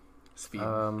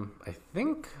 I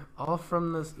think all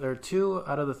from or 2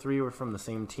 out of the 3 were from the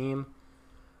same team.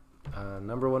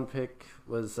 Number 1 pick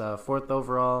was 4th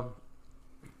overall,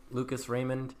 Lucas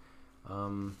Raymond.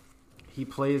 He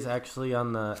plays actually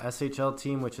on the SHL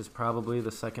team, which is probably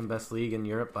the second best league in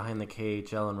Europe behind the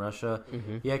KHL in Russia.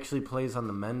 Mm-hmm. He actually plays on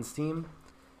the men's team,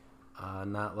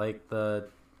 not like the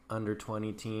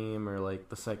under-20 team or like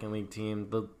the second league team,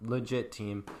 the legit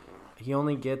team. He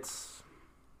only gets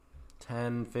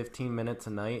 10, 15 minutes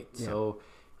a night, so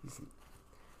he's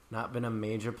not been a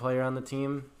major player on the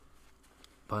team.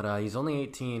 But he's only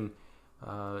 18.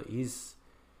 He's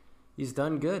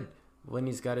done good when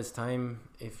he's got his time.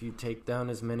 If you take down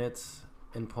his minutes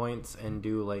and points and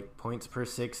do like points per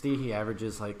 60, he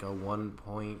averages like a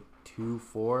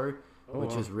 1.24,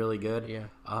 which is really good. Yeah.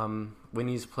 When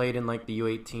he's played in like the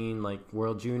U18, like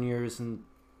World Juniors, and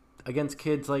against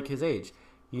kids like his age,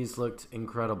 he's looked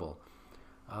incredible.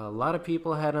 A lot of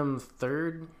people had him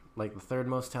third, like the third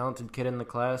most talented kid in the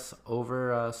class,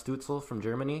 over Stutzel from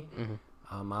Germany.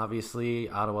 Mm-hmm. Obviously,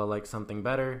 Ottawa likes something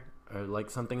better, or like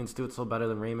something in Stutzel better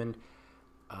than Raymond.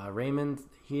 Raymond,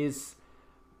 he's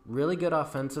really good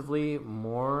offensively, a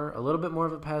little bit more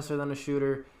of a passer than a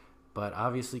shooter, but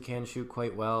obviously can shoot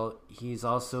quite well. He's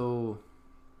also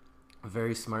a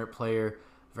very smart player,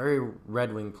 very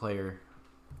Red Wing player.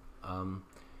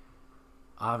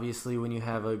 Obviously, when you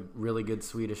have a really good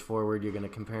Swedish forward, you're going to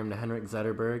compare him to Henrik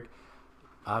Zetterberg.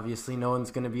 Obviously, no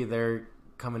one's going to be there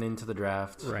coming into the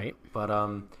draft. Right. But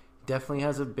definitely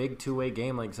has a big two-way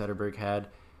game like Zetterberg had.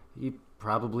 He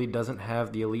probably doesn't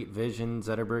have the elite vision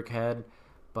Zetterberg had,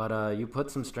 but you put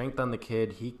some strength on the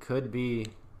kid, he could be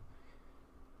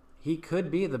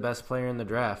the best player in the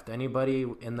draft. Anybody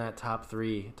in that top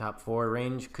 3, top 4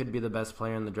 range could be the best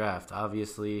player in the draft.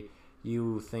 Obviously,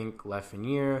 you think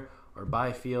Lafreniere or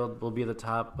Byfield will be the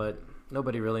top, but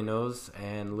nobody really knows.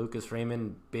 And Lucas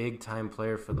Raymond, big-time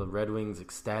player for the Red Wings,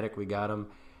 ecstatic we got him.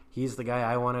 He's the guy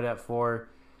I wanted at 4.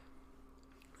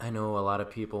 I know a lot of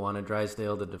people wanted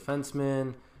Drysdale, the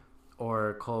defenseman,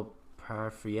 or Cole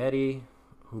Parfietti,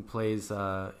 who plays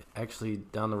actually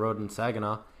down the road in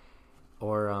Saginaw,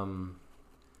 or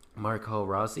Marco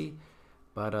Rossi.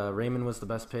 But Raymond was the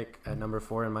best pick at number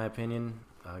 4 in my opinion.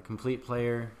 Complete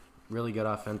player, really good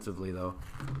offensively though.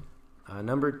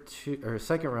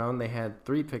 Second round, they had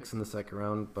 3 picks in the second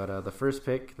round, but the first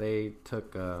pick they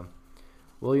took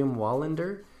William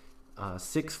Wallander,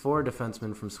 6'4"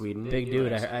 defenseman from Sweden. Big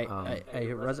dude. I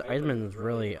Eisman was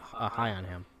really high on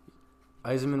him.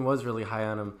 Eisman was really high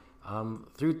on him.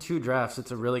 Through 2 drafts,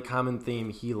 it's a really common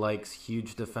theme. He likes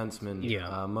huge defensemen.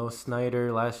 Yeah. Mo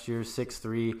Snyder last year,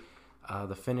 6'3".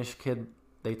 The Finnish kid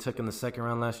they took in the second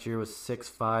round last year was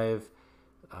 6'5".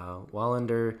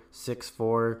 Wallander,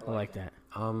 6'4". I like that.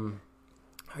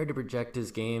 Hard to project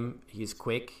his game. He's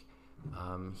quick.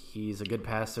 He's a good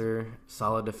passer,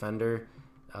 solid defender.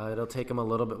 It'll take him a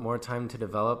little bit more time to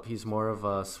develop. He's more of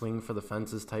a swing for the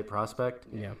fences type prospect.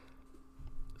 Yeah.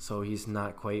 So he's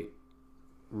not quite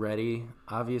ready,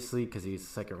 obviously, because he's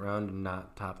second round and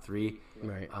not top 3.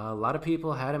 Right. A lot of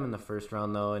people had him in the first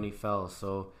round, though, and he fell.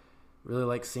 So really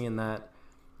like seeing that.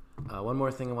 One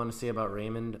more thing I want to say about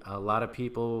Raymond. A lot of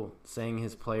people saying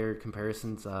his player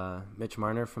comparisons, Mitch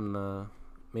Marner from the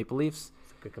Maple Leafs.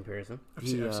 Good comparison. I've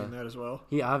seen that as well.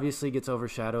 He obviously gets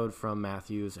overshadowed from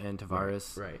Matthews and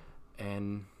Tavares. Right.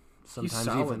 And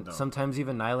sometimes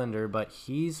even Nylander, but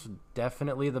he's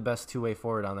definitely the best two-way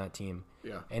forward on that team.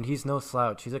 Yeah. And he's no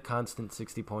slouch. He's a constant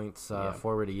 60 points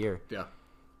forward a year. Yeah.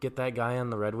 Get that guy on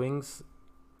the Red Wings,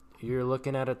 you're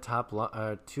looking at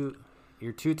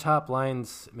your 2 top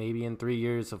lines maybe in 3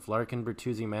 years of Larkin,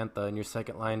 Bertuzzi, Mantha, and your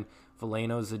second line,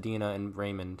 Veleno, Zadina, and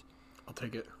Raymond. I'll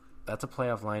take it. That's a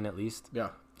playoff line at least. Yeah.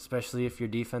 Especially if your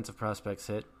defensive prospects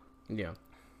hit. Yeah.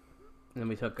 And then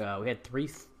we took we had 3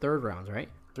 third rounds, right?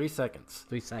 3 seconds.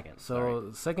 3 seconds. So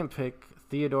the second pick,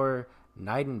 Theodor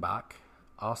Neidenbach,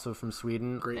 also from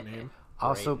Sweden. Great name.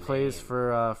 Also plays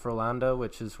for Orlando,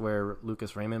 which is where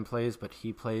Lucas Raymond plays, but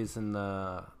he plays in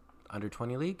the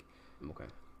under-20 league. Okay.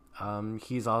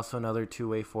 He's also another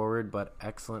two-way forward, but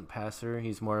excellent passer.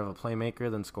 He's more of a playmaker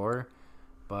than scorer,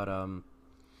 but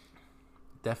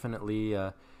definitely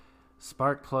a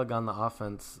spark plug on the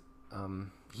offense.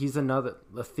 He's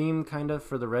the theme kind of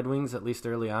for the Red Wings, at least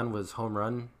early on, was home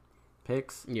run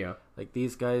picks. Yeah. Like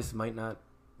these guys might not,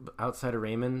 outside of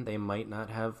Raymond, they might not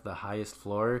have the highest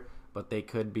floor, but they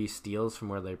could be steals from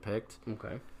where they're picked.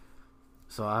 Okay.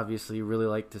 So obviously really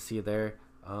like to see there.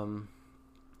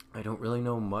 I don't really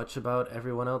know much about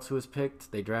everyone else who was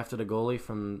picked. They drafted a goalie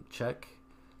from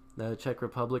the Czech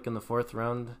Republic in the 4th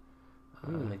round.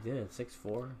 They did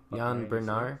 6'4". Jan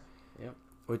Bernard. Yep.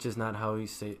 Which is not how you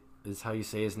say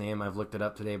his name. I've looked it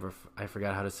up today, but I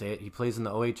forgot how to say it. He plays in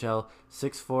the OHL.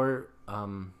 6'4",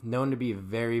 known to be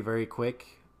very, very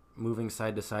quick, moving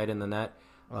side to side in the net.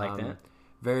 I like that.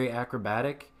 Very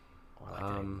acrobatic. Oh, I like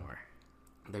that even more.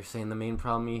 They're saying the main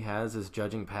problem he has is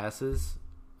judging passes,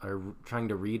 or trying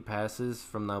to read passes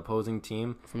from the opposing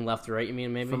team. From left to right, you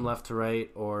mean, maybe? From left to right,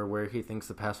 or where he thinks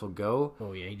the pass will go.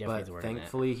 Oh, yeah, he definitely is But working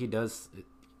thankfully, he does.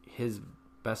 His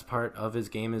best part of his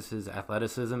game is his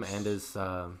athleticism and his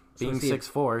being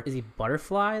 6'4". Is he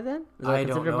butterfly then? I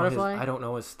don't know. I don't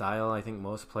know his style. I think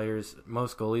most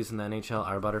goalies in the NHL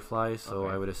are butterflies, so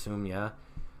I would assume yeah.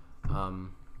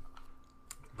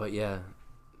 But yeah,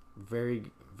 very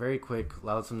very quick,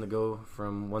 allows him to go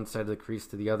from one side of the crease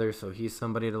to the other. So he's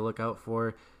somebody to look out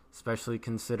for, especially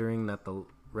considering that the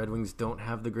Red Wings don't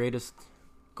have the greatest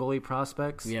goalie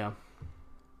prospects. Yeah.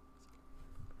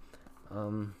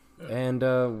 And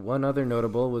one other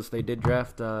notable was they did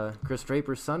draft Chris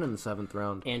Draper's son in the 7th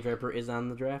round. And Draper is on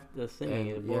the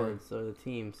board, so the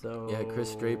team. So yeah,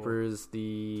 Chris Draper is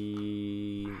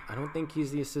I don't think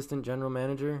he's the assistant general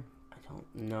manager. I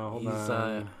don't know. He's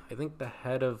I think the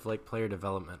head of like player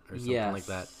development or something like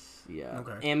that. Yeah.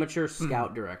 Okay. Amateur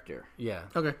scout director. Yeah.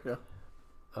 Okay.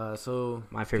 Yeah. So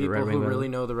my favorite people Red Wing who really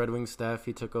know the Red Wings staff,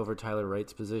 he took over Tyler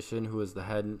Wright's position, who was the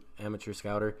head amateur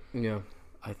scouter. Yeah.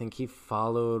 I think he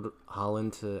followed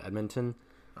Holland to Edmonton.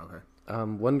 Okay.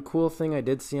 One cool thing I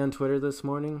did see on Twitter this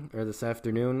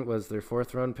afternoon was their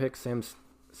 4th round pick, Sam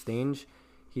Stange.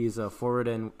 He's a forward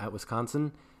at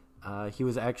Wisconsin. He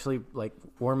was actually like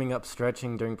warming up,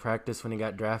 stretching during practice when he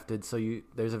got drafted. So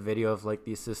there's a video of like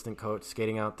the assistant coach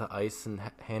skating out to ice and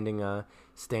handing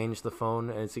Stange the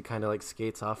phone as he kind of like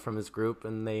skates off from his group,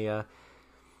 and they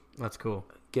that's cool.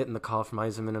 Getting the call from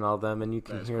Yzerman and all them, and you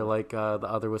can hear like the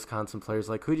other Wisconsin players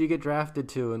like, "Who'd you get drafted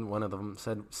to?" And one of them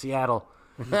said Seattle.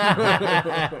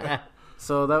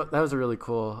 So that was really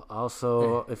cool.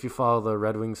 Also, if you follow the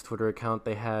Red Wings Twitter account,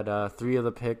 they had 3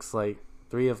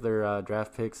 of their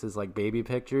draft picks is like baby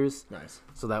pictures. Nice.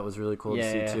 So that was really cool to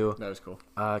see too. That was cool.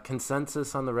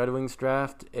 Consensus on the Red Wings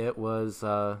draft, it was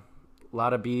a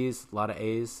lot of B's, a lot of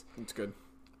A's. It's good.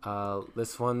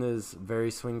 This one is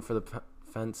very swing for the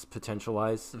fence potential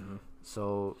wise. Mm-hmm.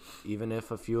 So even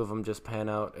if a few of them just pan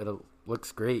out, it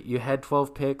looks great. You had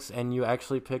 12 picks, and you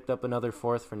actually picked up another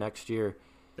 4th for next year.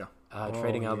 Yeah.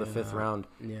 Trading out of the 5th round.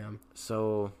 Yeah.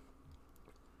 So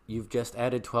you've just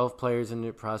added 12 players in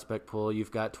your prospect pool.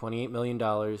 You've got $28 million,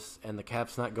 and the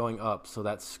cap's not going up, so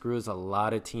that screws a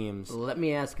lot of teams. Let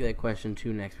me ask you that question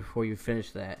too next before you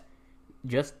finish that.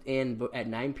 Just at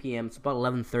 9 p.m., it's about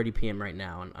 11:30 p.m. right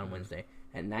now on Wednesday.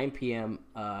 At 9 p.m.,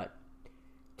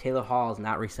 Taylor Hall is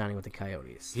not re-signing with the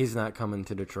Coyotes. He's not coming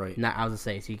to Detroit. I was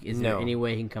going to say, is there any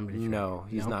way he can come to Detroit? No,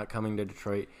 he's not coming to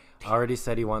Detroit. Already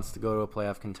said he wants to go to a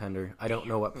playoff contender. I don't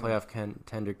know what playoff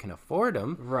contender can afford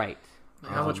him. Right.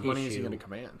 How much money is he going to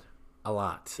command? A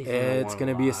lot. It's going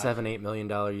to be a $7-8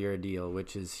 million a year deal,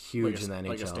 which is huge in the NHL.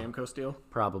 Like a Stamkos deal?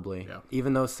 Probably. Yeah.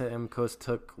 Even though Stamkos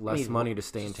took less money to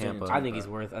stay in Tampa. I think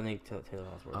Taylor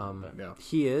Hall's worth it.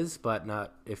 He is, but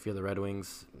not if you're the Red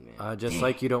Wings. Just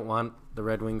like you don't want the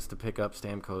Red Wings to pick up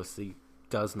Stamkos. He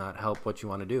does not help what you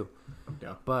want to do.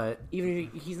 Yeah. But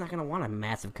even if he's not going to want a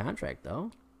massive contract,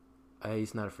 though.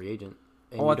 He's not a free agent.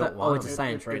 And it's a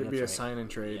sign and trade. It'd be a sign and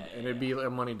trade, and it'd be a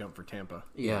money dump for Tampa.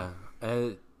 Yeah.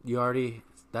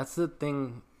 That's the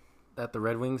thing that the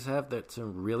Red Wings have that's a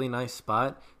really nice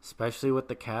spot, especially with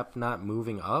the cap not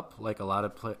moving up like a lot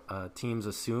of teams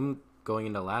assume going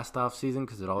into last offseason,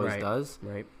 because it always does.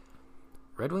 Right.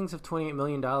 Red Wings have $28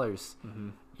 million. Mm-hmm.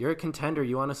 You're a contender.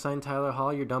 You want to sign Tyler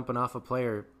Hall, you're dumping off a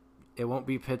player. It won't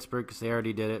be Pittsburgh because they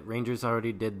already did it. Rangers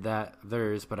already did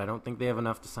theirs, but I don't think they have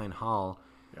enough to sign Hall.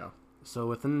 Yeah. So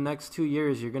within the next 2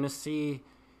 years, you're going to see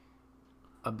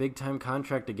a big-time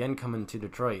contract again coming to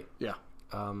Detroit. Yeah.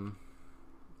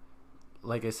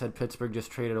 Like I said, Pittsburgh just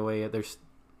traded away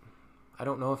I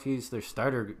don't know if he's their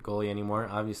starter goalie anymore.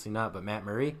 Obviously not, but Matt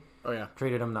Murray. Oh, yeah.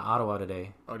 Traded him to Ottawa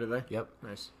today. Oh, did they? Yep.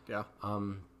 Nice. Yeah.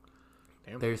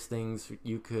 Damn. There's things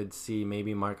you could see,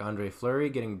 maybe Marc-Andre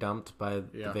Fleury getting dumped by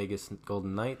the Vegas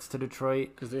Golden Knights to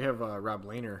Detroit. Because they have Rob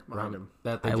Lehner behind him.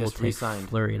 That they just re-signed.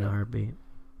 Fleury in a heartbeat.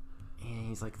 Yeah,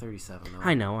 he's like 37 though.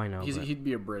 I know. He'd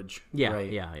be a bridge. Yeah,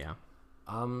 right. Yeah.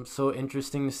 So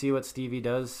interesting to see what Stevie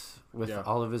does with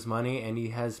all of his money, and he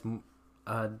has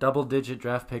double-digit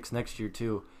draft picks next year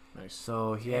too. Nice.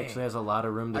 So he actually has a lot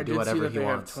of room to do whatever he wants. I did see that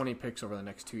they have 20 picks over the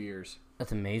next 2 years.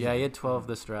 That's amazing. Yeah, he had 12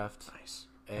 this draft. Nice.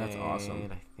 That's awesome.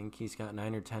 And I think he's got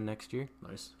 9 or 10 next year.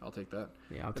 Nice. I'll take that.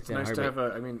 Yeah, I'll take it's that. It's nice to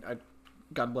have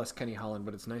God bless Kenny Holland,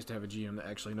 but it's nice to have a GM that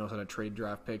actually knows how to trade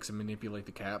draft picks and manipulate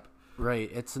the cap.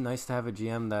 Right. It's nice to have a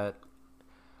GM that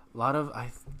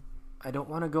I don't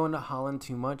want to go into Holland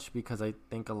too much, because I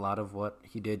think a lot of what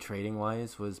he did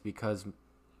trading-wise was because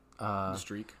the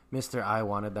streak. Mr. I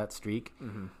wanted that streak,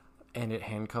 and it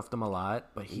handcuffed him a lot,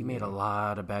 but he made a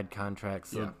lot of bad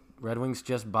contracts. So Red Wings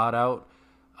just bought out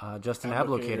Justin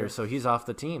Ablocator, so he's off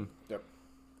the team. Yep.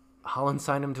 Holland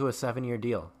signed him to a 7-year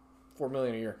deal. $4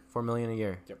 million a year. $4 million a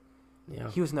year. Yep. Yeah.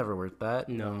 He was never worth that.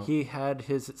 No. He had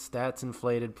his stats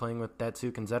inflated playing with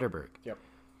Datsuk and Zetterberg. Yep.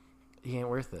 He ain't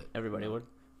worth it. Everybody would.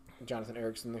 Jonathan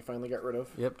Erickson, they finally got rid of.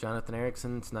 Yep, Jonathan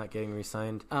Erickson's not getting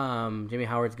re-signed. Jimmy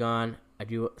Howard's gone.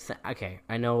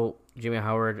 I know Jimmy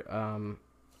Howard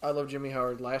I love Jimmy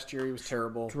Howard. Last year he was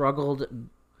terrible. struggled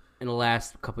in the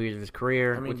last couple years of his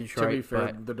career I mean, with Detroit. to be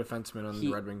fair, but the defensemen on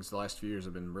the Red Wings the last few years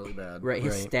have been really bad. right,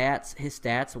 his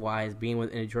stats wise, being in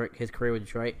Detroit, his career with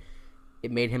Detroit,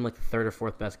 it made him like the third or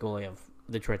fourth best goalie of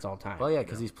Detroit's all time. Well, yeah,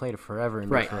 because he's played forever in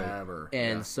Right. Detroit. Forever.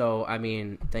 And Yeah. so, I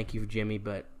mean, thank you, Jimmy,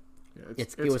 but Yeah,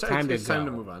 it was time to go. It's time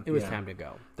to move on. It was Yeah. time to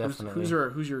go. Definitely.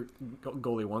 Who's your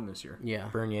goalie one this year? Yeah.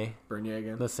 Bernier. Bernier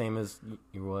again. The same as it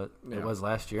Yeah. was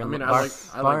last year. I mean,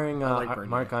 barring Bernier.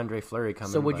 Marc-Andre Fleury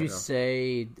coming. So would you back.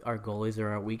 say our goalies are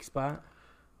our weak spot?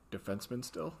 Defenseman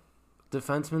still.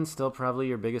 Defenseman still probably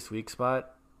your biggest weak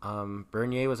spot.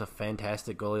 Bernier was a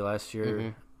fantastic goalie last year.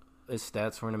 Mm-hmm. His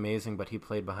stats weren't amazing, but he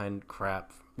played behind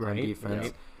crap on Right, defense.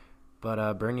 right.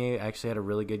 But Bernier actually had a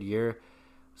really good year,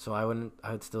 so I would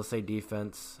still say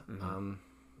defense. Mm-hmm.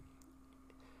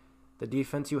 The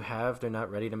defense you have, they're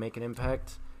not ready to make an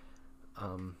impact.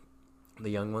 The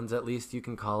young ones, at least, you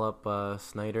can call up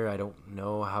Snyder. I don't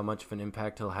know how much of an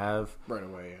impact he'll have. Right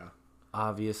away, yeah.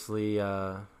 Obviously,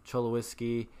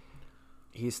 Cholowiski,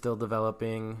 he's still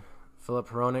developing. Philip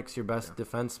Hronik's your best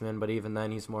defenseman, but even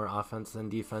then, he's more offense than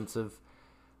defensive.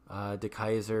 De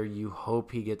Kaiser, you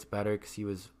hope he gets better because he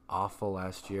was awful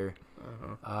last year.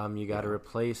 You got to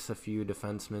replace a few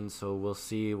defensemen, so we'll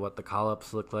see what the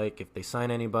call-ups look like if they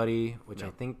sign anybody, which I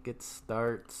think it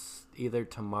starts either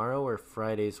tomorrow or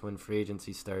Fridays when free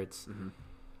agency starts.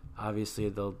 Obviously,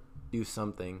 they'll do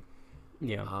something.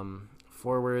 Yeah.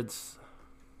 Forwards,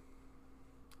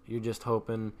 you're just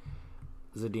hoping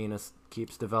Zadina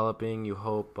keeps developing. You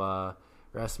hope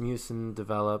Rasmussen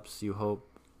develops. You hope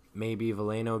maybe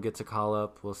Veleno gets a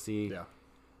call-up. We'll see. Yeah.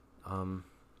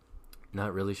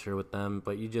 Not really sure with them,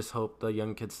 but you just hope the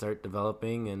young kids start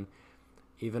developing, and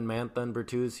even Mantha and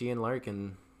Bertuzzi and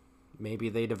Larkin, maybe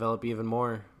they develop even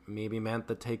more. Maybe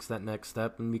Mantha takes that next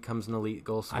step and becomes an elite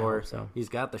goal scorer. I hope so. He's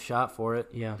got the shot for it.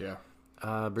 Yeah. Yeah.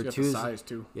 Bertuzzi, He's got the size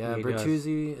too. Yeah, He does.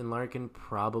 Bertuzzi and Larkin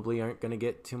probably aren't going to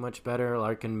get too much better.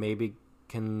 Larkin maybe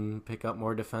can pick up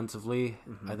more defensively.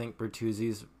 I think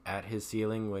Bertuzzi's at his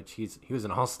ceiling, which he was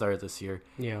an all-star this year.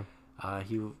 Yeah.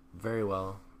 He very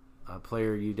well. A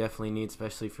player you definitely need,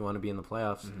 especially if you want to be in the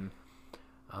playoffs.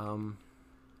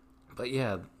 But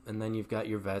yeah, and then you've got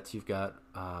your vets. You've got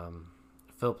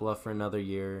Philip Luff for another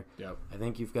year. Yep. I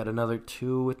think you've got another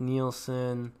 2 with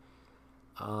Nielsen.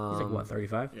 He's like, what,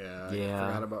 35? Yeah. I Yeah.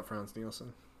 forgot about Franz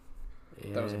Nielsen.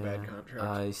 That was a bad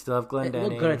contract. You still have It Glendening.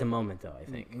 looked good at the moment, though, I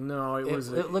think. No,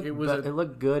 it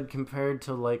looked good compared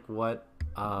to like what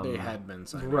they had been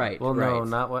signing. Right. Well, right. no,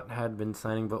 not what had been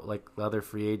signing, but like the other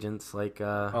free agents, like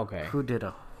Okay. who did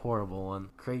a horrible one?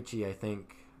 Krejci, I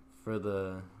think, for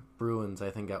the Bruins,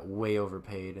 I think got way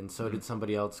overpaid, and so did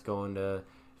somebody else going to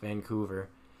Vancouver.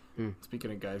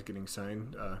 Speaking of guys getting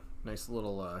signed, nice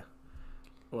little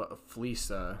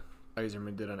fleece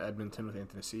Yzerman did on Edmonton with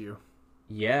Anthony Ciu.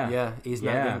 Yeah. Yeah, he's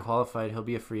not getting qualified. He'll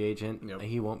be a free agent. Yep.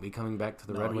 He won't be coming back to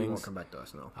the No, Red he Wings. won't come back to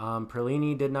us. No.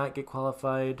 Perlini did not get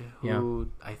qualified, who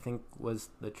I think was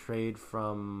the trade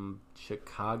from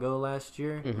Chicago last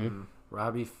year.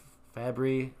 Robbie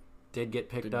Fabry did get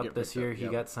picked up this year. He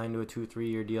got signed to a 2-3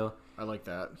 year deal. I like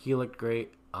that. He looked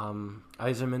great.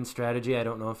 Yzerman's strategy, I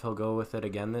don't know if he'll go with it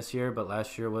again this year, but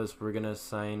last year was we're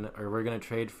gonna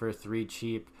trade for 3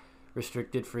 cheap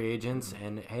restricted free agents,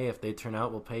 and hey, if they turn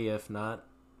out, we'll pay you. If not,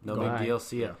 no big deal.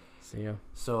 See ya. Yeah. See ya.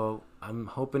 So I'm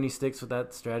hoping he sticks with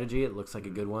that strategy. It looks like a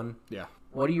good one. Yeah.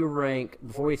 What do you rank,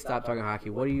 before we stop talking hockey,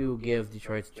 what do you give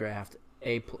Detroit's draft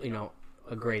a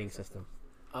grading system?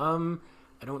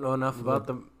 I don't know enough about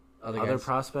the other guys?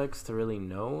 prospects to really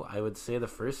know. I would say the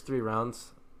first 3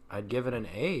 rounds, I'd give it an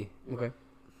A. Okay.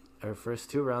 Or first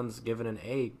 2 rounds, give it an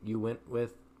A. You went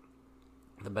with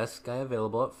the best guy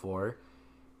available at 4,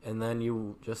 and then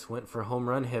you just went for home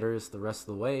run hitters the rest of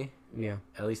the way. Yeah.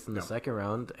 At least in the second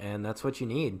round, and that's what you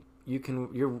need. You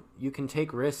can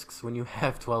take risks when you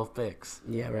have 12 picks.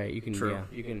 Yeah, right. You can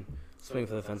you can swing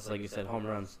for the fences, like you said, home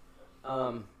runs.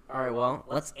 All right, well,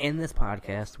 let's end this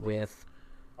podcast with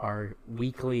our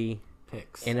weekly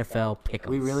Picks. NFL pick'ems.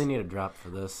 We really need a drop for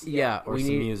this. Yeah, or we some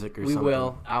need music or we something.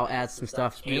 will. I'll add some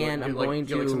stuff, and I'm going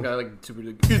to. Like some guy to be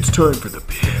like, it's time for the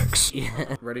picks.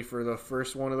 Yeah. Ready for the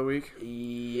first one of the week?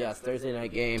 Yes, Thursday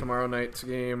night game. Tomorrow night's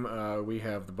game, we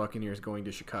have the Buccaneers going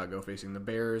to Chicago facing the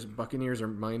Bears. Buccaneers are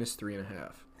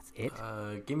 -3.5. That's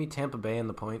it. Give me Tampa Bay in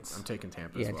the points. I'm taking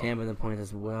Tampa Yeah, as well. Tampa in the points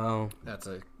as well. That's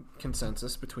a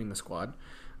consensus between the squad.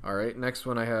 All right, next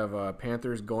one I have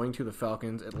Panthers going to the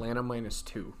Falcons, Atlanta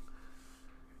 -2.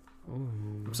 Ooh.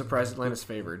 I'm surprised Atlanta's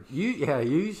favored.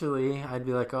 Usually I'd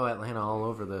be like, oh, Atlanta all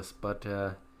over this, but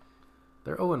they're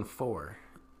 0-4.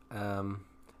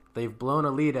 They've blown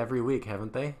a lead every week,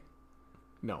 haven't they?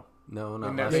 No. No,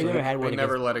 not They last never week. had one They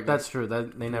never against- let against. That's true.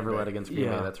 They never let against Green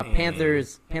Bay. Yeah, That's right.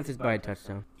 Panthers by a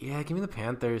touchdown. Yeah, give me the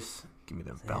Panthers. Give me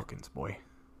them Falcons, boy.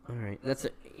 All right, that's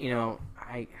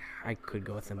I could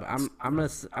go with him, but I'm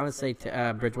gonna say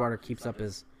Bridgewater keeps up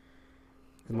his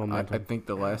momentum. I think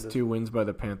the last 2 wins by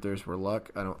the Panthers were luck.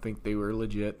 I don't think they were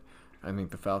legit. I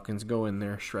think the Falcons go in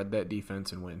there, shred that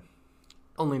defense, and win.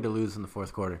 Only to lose in the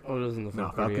fourth quarter. Oh, it was in the No,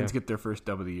 fourth quarter, Falcons yeah. get their first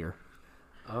dub of the year.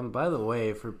 By the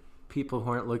way, for people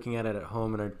who aren't looking at it at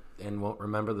home and won't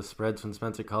remember the spreads when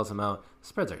Spencer calls them out, the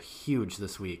spreads are huge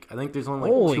this week. I think there's only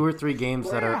Holy 2 or 3 games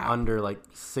that are crap. under like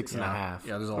 6.5.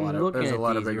 Yeah, there's a I'm lot looking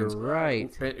of at big these, ones. you're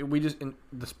right. We just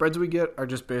the spreads we get are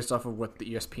just based off of what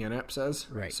the ESPN app says.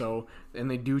 Right. So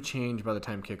and they do change by the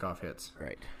time kickoff hits.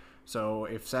 Right. So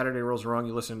if Saturday rolls wrong,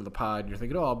 you listen to the pod, you're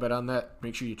thinking, oh, I'll bet on that.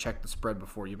 Make sure you check the spread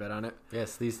before you bet on it.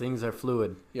 Yes, these things are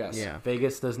fluid. Yes. Yeah.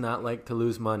 Vegas does not like to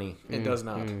lose money. It does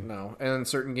not, no. And then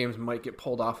certain games might get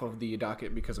pulled off of the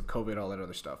docket because of COVID, all that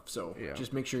other stuff. So Yeah.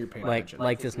 just make sure you're paying Like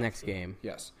attention. this next game.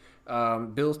 Yes.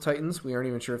 Bills-Titans, we aren't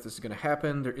even sure if this is going to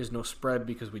happen. There is no spread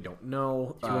because we don't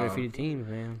know. 2 undefeated teams,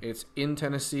 man. It's in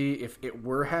Tennessee. If it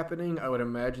were happening, I would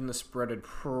imagine the spread would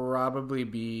probably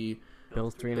be...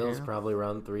 Bills 3.5. Bills probably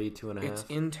around 3, 2.5. It's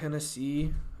in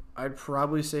Tennessee. I'd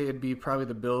probably say it'd be probably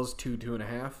the Bills 2,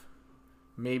 2.5,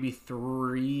 maybe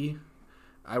 3.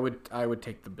 I would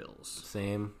take the Bills.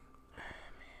 Same.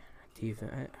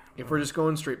 Defense. If we're just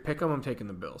going straight pick 'em, I'm taking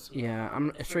the Bills. Yeah,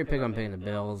 I'm straight pick. I'm picking the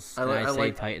Bills. I I say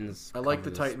like- Titans. I like cover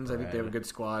the Titans. I think they have a spread. good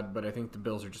squad, but I think the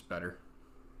Bills are just better.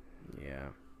 Yeah,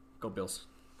 Go Bills.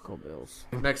 go Bills.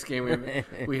 Next game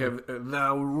we have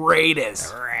the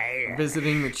Raiders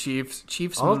visiting the Chiefs.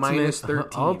 Chiefs minus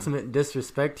 13. Ultimate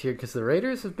disrespect here because the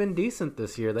Raiders have been decent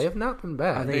this year. They have not been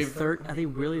bad. Are they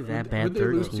really that bad? Who'd they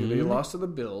lose to? 13? They lost to the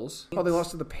Bills. Oh, they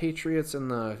lost to the Patriots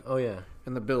and Oh yeah,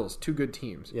 the Bills. 2 good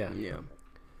teams. yeah, Yeah.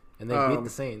 and they beat the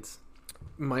Saints.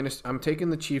 I'm taking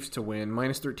the Chiefs to win.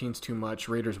 Minus 13 is too much.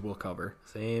 Raiders will cover.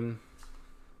 Same.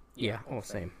 Yeah. Oh,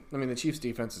 same. I mean, the Chiefs'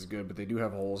 defense is good, but they do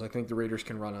have holes. I think the Raiders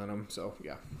can run on them. So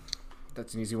yeah,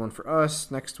 that's an easy one for us.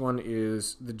 Next one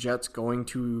is the Jets going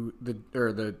to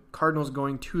the Cardinals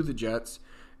going to the Jets.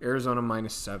 Arizona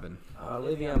minus 7.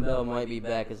 Le'Veon Bell might be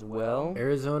back as well.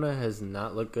 Arizona has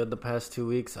not looked good the past 2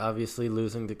 weeks. Obviously,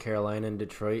 losing to Carolina and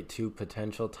Detroit, 2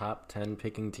 potential top 10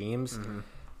 picking teams. Mm-hmm.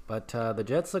 But the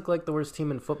Jets look like the worst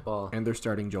team in football. And they're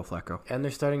starting Joe Flacco. And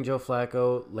they're starting Joe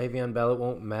Flacco. Le'Veon Bell, it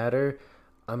won't matter.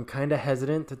 I'm kind of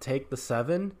hesitant to take the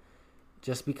 7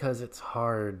 just because it's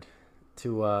hard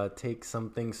to take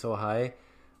something so high.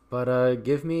 But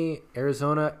give me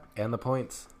Arizona and the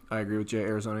points. I agree with you.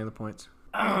 Arizona and the points.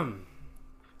 I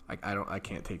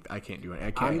can't do it.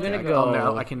 I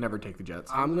can never take the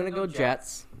Jets. I'm gonna go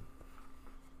Jets.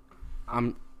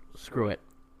 Screw it.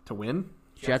 To win?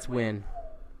 Jets win.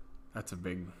 That's a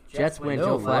big... Jets win. No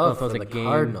Joe love Flacco for throws a the game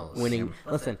Cardinals. winning.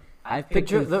 Listen, I've picked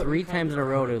him 3 times in a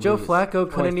row to Joe lose. Flacco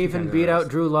Twice, couldn't 3 even times in beat a row. out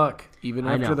Drew Lock. Even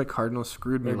I after know. the Cardinals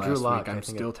screwed me Or Drew last Lock, week, I I'm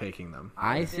think still taking them.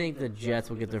 I think the Jets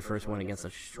will get their first win against a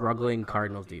struggling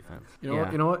Cardinals defense. You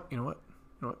know what?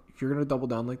 If you're going to double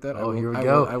down like that, Oh, here we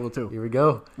go. I will too. Here we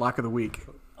go. Lock of the week.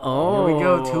 Oh, Here we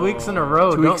go. 2 weeks in a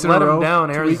row. 2 Don't weeks in let a row. them down,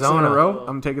 2 Arizona. weeks in a row.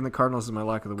 I'm taking the Cardinals as my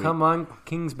lock of the week. Come on,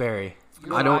 Kingsbury.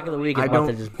 I Lock of the week is about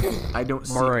to just break.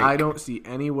 I don't see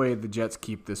any way the Jets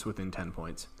keep this within 10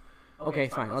 points. Okay,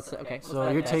 fine. Let's So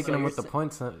you're taking them with the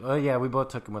points. Oh yeah, we both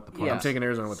took them with the points. Yeah. I'm taking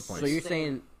Arizona with the points. So you're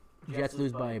saying Jets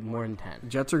lose by more than 10?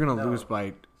 Jets are going to lose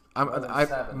by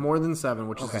more than 7,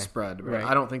 which is Okay. the spread. But Right.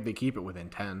 I don't think they keep it within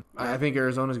 10. I think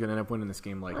Arizona's going to end up winning this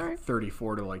game like All right.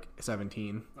 34 to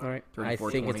 17. All right. 34,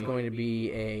 I think 20. it's going to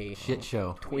be a Shit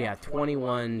show.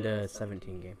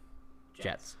 21-17 game.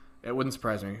 Jets. It wouldn't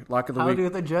surprise me. Lock of the How week do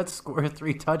the Jets score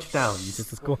 3 touchdowns?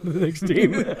 Let's go to the next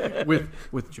team.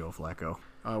 with Joe Flacco.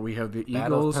 We have the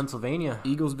Battle of Eagles. Pennsylvania.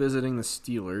 Eagles visiting the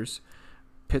Steelers.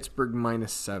 Pittsburgh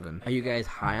minus 7. Are you guys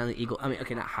high on the Eagles? I mean,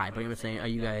 okay, not high, but I'm saying, are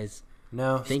you guys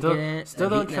No, thinking it? still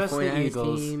don't Beating that trust the 49ers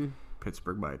Eagles. team?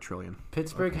 Pittsburgh by 1 trillion.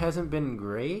 Pittsburgh hasn't been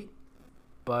great,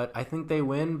 but I think they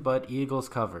win. But Eagles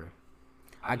cover.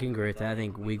 I can agree with that. I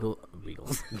think Eagles.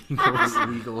 Eagles. The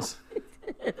Wiggles.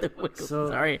 So,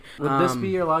 Sorry. Would this be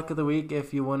your lock of the week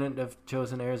if you wouldn't have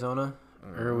chosen Arizona,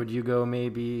 or would you go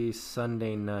maybe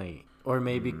Sunday night, or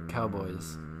maybe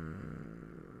Cowboys?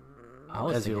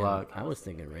 as your lock? I was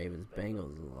thinking Ravens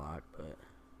Bengals is a lock, but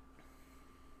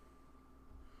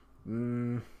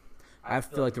I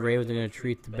feel like the Ravens are going to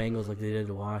treat the Bengals like they did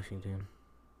to Washington.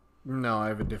 No, I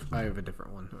have a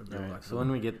different one. Right, so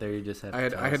when we get there, you just have. I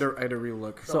had to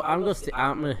relook. So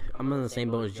I'm in the same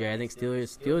boat as Jay. I think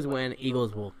Steelers win.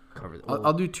 Eagles will cover.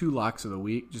 I'll do 2 locks of the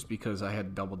week just because I had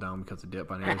to double down because of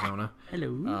dip on Arizona.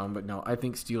 Hello. But no, I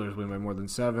think Steelers win by more than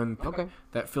 7. Okay.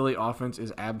 That Philly offense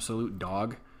is absolute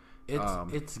dog.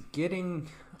 It's getting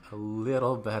a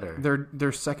little better.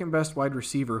 Their second best wide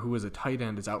receiver, who is a tight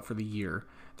end, is out for the year.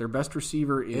 Their best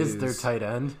receiver is their tight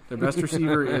end. Their best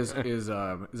receiver is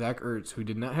Zach Ertz, who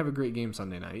did not have a great game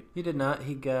Sunday night. He did not.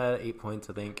 He got 8 points,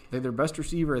 I think. Their best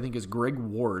receiver, I think, is Greg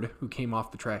Ward, who came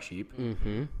off the trash heap.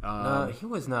 Mm-hmm. He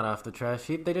was not off the trash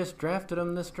heap. They just drafted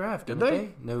him this draft, Did didn't they?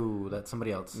 No, that's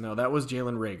somebody else. No, that was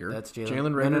Jalen Rager. That's Jalen.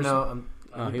 Jalen Rager. No.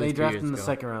 They drafted him in the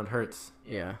second round. Hurts.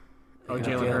 Yeah. Oh,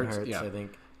 Jalen Hurts. Yeah, I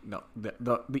think. No,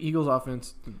 the Eagles'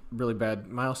 offense really bad.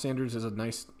 Miles Sanders is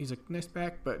he's a nice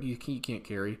back, but he can't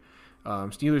carry.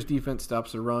 Steelers' defense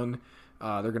stops the run.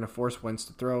 They're going to force Wentz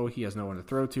to throw. He has no one to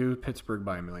throw to. Pittsburgh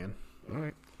by 1 million. All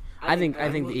right. I think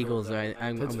the Eagles are.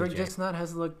 Pittsburgh just not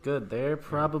has looked good. They're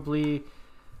probably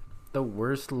the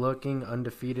worst looking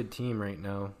undefeated team right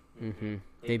now. Mm-hmm.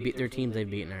 They beat their teams. They've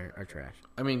beaten are trash.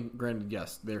 I mean, granted,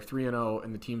 yes, they're 3-0,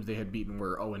 and the teams they had beaten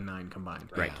were 0-9 combined.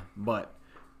 Right. But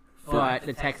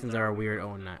the Texans are a weird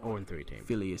 0-3 team.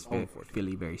 Philly is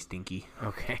very stinky.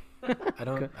 Okay. I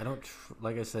don't.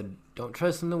 Like I said, don't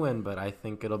trust them to win, but I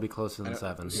think it'll be closer than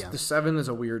 7. Yeah. The 7 is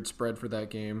a weird spread for that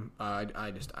game. I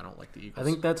don't like the Eagles. I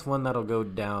think that's one that'll go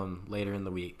down later in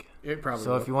the week. It probably.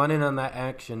 So will. if you want in on that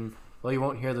action, well, you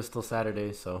won't hear this till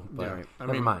Saturday. So, but Yeah.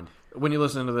 never mind. When you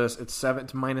listen to this, it's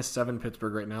 -7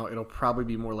 Pittsburgh right now. It'll probably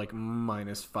be more like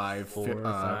 -5 4 or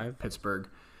 5 Pittsburgh,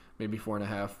 maybe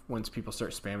 4.5 once people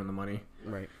start spamming the money.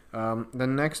 Right. The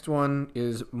next one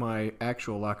is my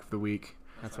actual lock of the week.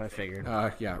 That's what I figured.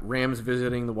 Rams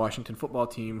visiting the Washington football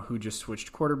team who just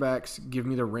switched quarterbacks. Give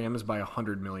me the Rams by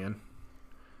 100 million.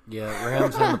 Yeah,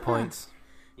 Rams and the points.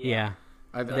 Yeah.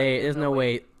 There's no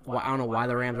way. I don't know why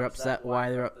the Rams are upset.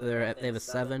 Why they have a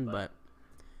 7, but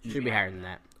it should be higher than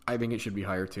that. I think it should be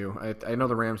higher too. I know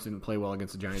the Rams didn't play well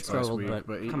against the Giants last week,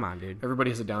 but come on, dude.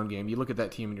 Everybody has a down game. You look at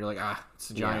that team and you're like, it's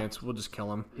the Giants. Yeah. We'll just kill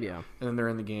them. Yeah. And then they're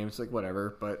in the game. It's like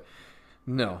whatever. But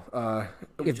no.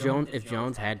 If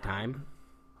Jones had time,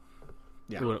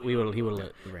 yeah, he would have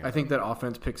let the Rams. I think that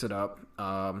offense picks it up.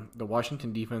 The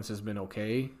Washington defense has been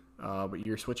okay, but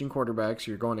you're switching quarterbacks.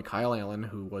 You're going to Kyle Allen,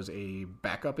 who was a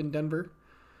backup in Denver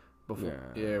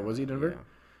before. Yeah, was he Denver? Yeah.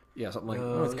 Yeah, something like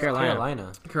that. It's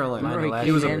Carolina. Carolina.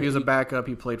 He was a backup.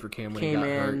 He played for Cam when he got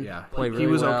hurt. Yeah, played he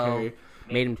was well, okay.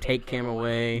 Made him take Cam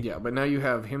away. Yeah, but now you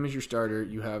have him as your starter.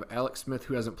 You have Alex Smith,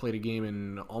 who hasn't played a game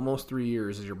in almost 3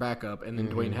 years, as your backup, and then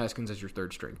Dwayne Haskins as your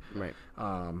third string. Right.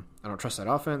 I don't trust that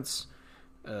offense.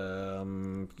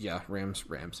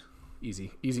 Rams.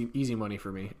 Easy money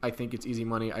for me. I think it's easy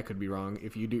money. I could be wrong.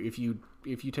 If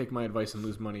you take my advice and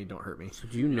lose money, don't hurt me. So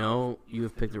do you know you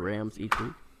have picked the Rams each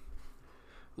week?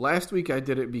 Last week I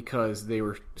did it because they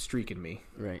were streaking me.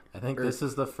 Right. I think this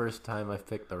is the first time I've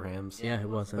picked the Rams. Yeah, it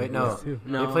was. Wait, no.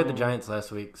 They played the Giants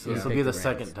last week, so this will be the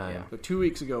second time. Yeah. But 2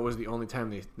 weeks ago was the only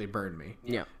time they burned me.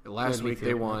 Yeah. Last week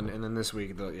they won, and then this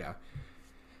week,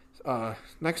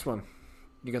 next one.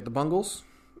 You got the Bungles.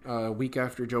 Week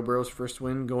after Joe Burrow's first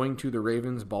win, going to the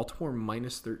Ravens. Baltimore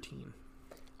 -13.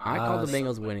 I called the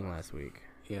Bengals winning last week.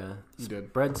 Yeah. You did.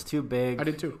 Spread's too big. I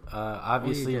did too.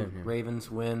 Obviously,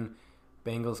 Ravens win.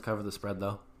 Bengals cover the spread,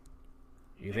 though.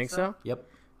 You think so? Yep.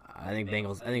 I think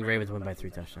Ravens win by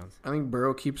 3 touchdowns. I think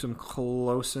Burrow keeps them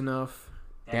close enough.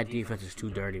 That defense is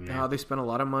too dirty, man. They spent a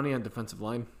lot of money on defensive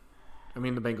line. I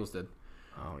mean, the Bengals did.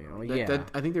 Oh, yeah.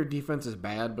 I think their defense is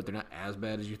bad, but they're not as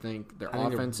bad as you think. Their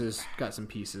offense has got some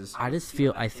pieces. I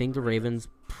think the Ravens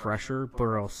pressure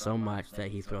Burrow so much that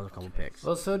he throws a couple picks.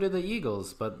 Well, so did the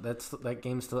Eagles, but that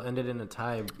game still ended in a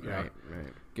tie. Right.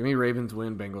 Give me Ravens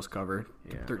win, Bengals cover.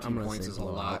 Yeah, 13 points is a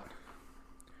lot.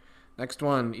 Next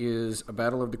one is a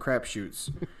battle of the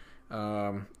crapshoots.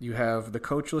 You have the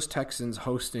coachless Texans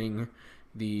hosting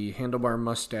the handlebar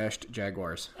mustached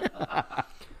Jaguars.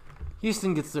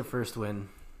 Houston gets their first win.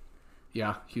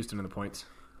 Yeah, Houston in the points.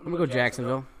 I'm gonna go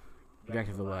Jacksonville.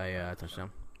 Jacksonville by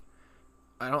touchdown.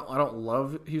 I don't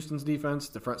love Houston's defense.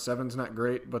 The front seven's not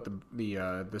great, but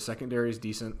the secondary is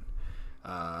decent.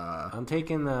 I'm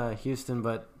taking Houston,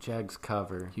 but Jags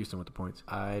cover. Houston with the points.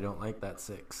 I don't like that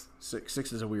 6.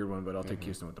 Six is a weird one, but I'll take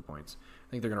Houston with the points. I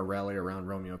think they're going to rally around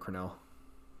Romeo Crennel.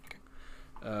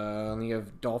 And you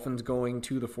have Dolphins going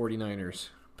to the 49ers.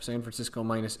 San Francisco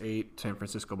 -8. San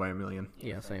Francisco by 1 million.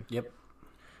 Yeah, same. Yep.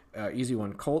 Easy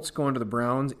one. Colts going to the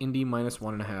Browns. Indy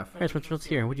 -1.5. All right, what's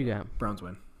here? What you got? Browns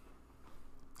win.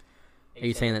 Are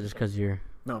you saying that just because you're...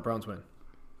 No, Browns win.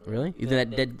 Really? You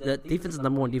think that the defense is the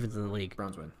number one defense in the league?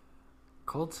 Browns win.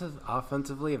 Colts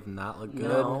offensively have not looked good.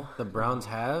 No. The Browns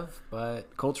have,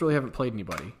 but... Colts really haven't played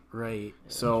anybody. Right.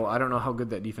 So I don't know how good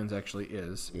that defense actually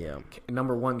is. Yeah.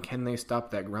 Number one, can they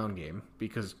stop that ground game?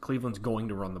 Because Cleveland's going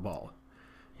to run the ball.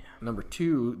 Yeah. Number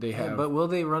two, they have... but will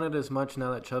they run it as much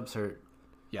now that Chubb's hurt?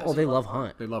 Yes. Oh, they love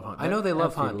Hunt. They love Hunt. I know they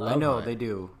love Hunt. love I know Hunt. they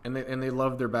do. And they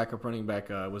love their backup running back.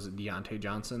 Was it Deontay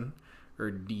Johnson?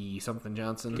 Or D something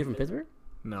Johnson? Kid from Pittsburgh?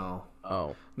 No.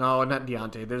 Oh. No, not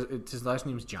Deontay. His last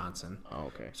name's Johnson. Oh,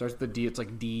 okay. Starts with the D. It's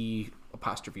like D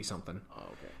apostrophe something. Oh,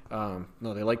 okay.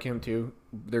 No, they like him too.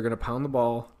 They're going to pound the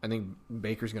ball. I think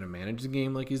Baker's going to manage the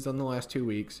game like he's done the last 2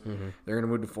 weeks. Mm-hmm. They're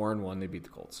going to move to 4-1. They beat the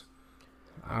Colts.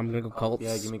 I'm going to go Colts.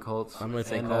 Yeah, give me Colts. I'm going to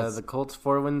say and, Colts. The Colts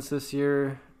 4 wins this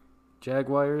year.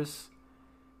 Jaguars,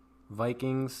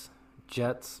 Vikings,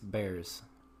 Jets, Bears.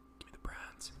 Give me the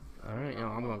Browns. All right.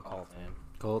 I'm going Colts, man.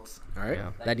 Colts. All right.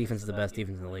 Yeah, that defense is the best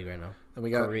defense in the league right now. And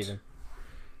we got, for a reason.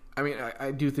 I mean,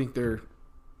 I do think they're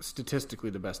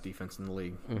statistically the best defense in the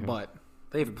league, but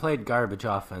They've played garbage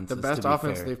offenses. the best to be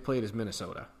offense fair. they've played is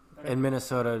Minnesota. And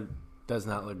Minnesota does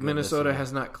not look good. Minnesota this year.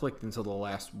 has not clicked until the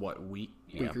last week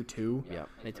or two. Yeah,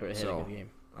 they had So, a good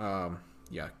game.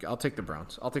 Yeah, I'll take the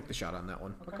Browns. I'll take the shot on that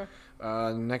one.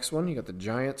 Okay. Next one, you got the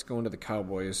Giants going to the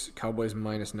Cowboys. Cowboys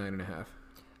minus 9.5.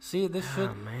 See, this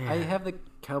should. man. I have the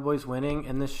Cowboys winning,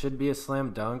 and this should be a slam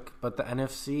dunk. But the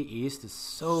NFC East is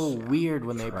so weird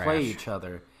when they play each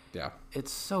other. Yeah.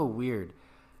 It's so weird.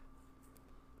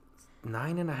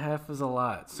 9.5 is a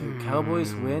lot. So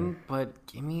Cowboys win, but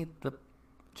give me the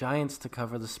Giants to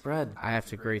cover the spread. I have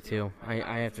to agree too. I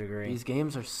have to agree. These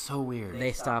games are so weird.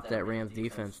 They stopped that Rams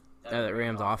defense, that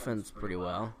Rams offense pretty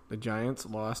well. The Giants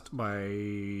lost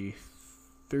by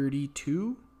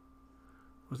 32.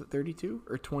 Was it 32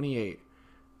 or 28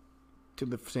 to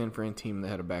the San Fran team that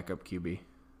had a backup QB?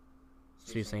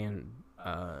 So you're saying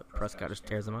Prescott just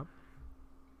tears them up?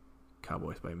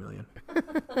 Cowboys by 1 million.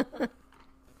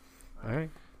 All right.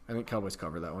 I think Cowboys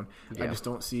cover that one. Yeah. I just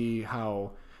don't see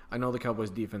how. I know the Cowboys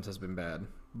defense has been bad,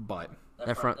 but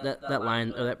That front, that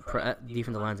line, or that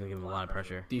defensive line's gonna give them a lot of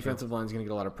pressure. defensive line's going to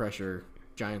get a lot of pressure.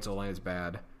 Giants' O line is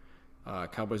bad.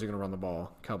 Cowboys are going to run the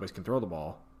ball. Cowboys can throw the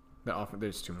ball.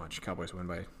 There's too much. Cowboys will win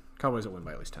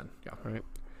by at least 10. Yeah. All right.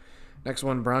 Next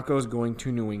one, Broncos going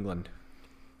to New England.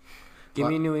 Give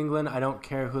me New England. I don't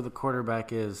care who the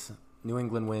quarterback is. New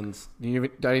England wins. I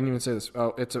didn't even say this.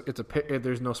 Oh, it's a pick.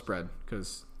 There's no spread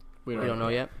because We don't know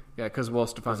yet. Yeah, because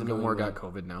Stephon Gilmore got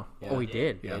COVID now. Yeah. Oh, he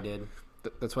did. Yeah. They did.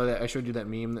 That's why I showed you that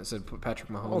meme that said put Patrick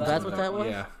Mahomes. Oh, that's in what that was?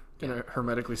 Yeah, in a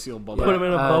hermetically sealed bubble. Put him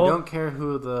in a bowl. Don't care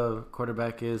who the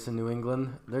quarterback is in New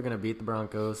England. They're going to beat the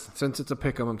Broncos. Since it's a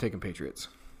pick 'em, I'm taking Patriots.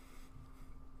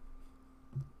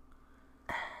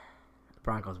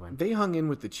 Broncos win. They hung in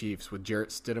with the Chiefs with Jarrett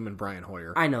Stidham and Brian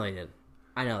Hoyer. I know they did.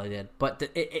 But the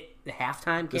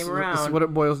halftime This came is around. what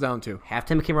it boils down to.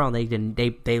 Halftime came around. They didn't.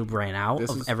 They ran out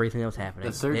of everything that was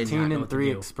happening. The They did not know what to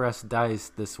 13-3 do. Express dice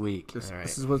this week. This All right.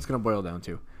 is what it's going to boil down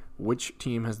to. Which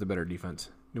team has the better defense?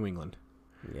 New England.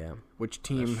 Yeah. Which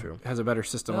team That's true. has a better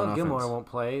system Well, on Gilmore offense? won't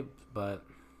play, but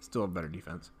Still have better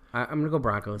defense. I'm gonna go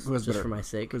Broncos Who has just better- for my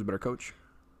sake. Who has a better coach?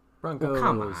 Broncos. Well,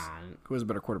 come on. Who has a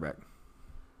better quarterback?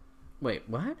 Wait,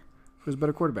 what? Who has a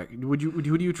better quarterback? Who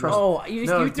do you trust? Oh, you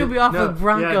threw me off with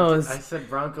Broncos. I said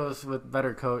Broncos with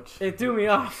better coach. It threw me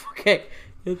off. Okay,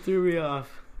 it threw me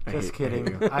off. I Just hate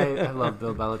kidding. you. I love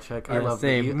Bill Belichick. I Yeah, love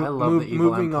same. the evil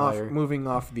moving empire.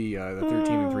 off the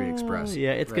 13-3 Express.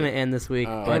 Yeah, it's gonna end this week,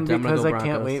 but And I'm gonna because go I Broncos.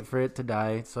 can't wait for it to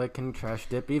die, so I can trash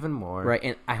dip even more. Right,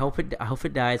 and I hope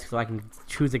it dies so I can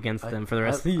choose against them for the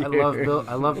rest of the year.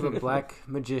 I love the black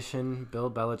magician Bill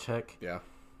Belichick. Yeah.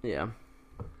 Yeah,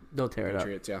 they'll tear it up.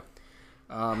 Patriots. Yeah.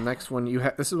 Next one you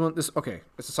have. This is one. This okay.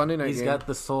 It's a Sunday night He's game. got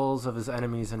the souls of his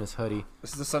enemies in his hoodie.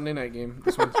 This is a Sunday night game.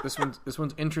 This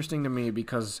one's interesting to me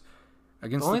because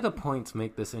against Only the points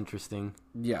make this interesting.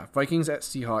 Vikings at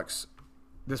Seahawks.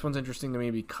 This one's interesting to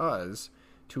me because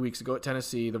 2 weeks ago at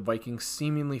Tennessee, the Vikings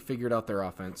seemingly figured out their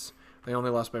offense. They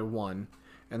only lost by 1,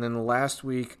 and then last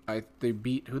week they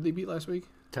beat who'd they beat last week?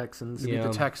 Texans. They beat the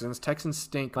Texans. Texans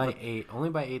stink By 8. Only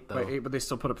by 8, though. by 8, but they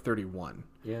still put up 31.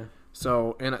 Yeah.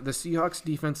 So, and the Seahawks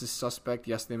defense is suspect.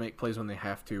 Yes, they make plays when they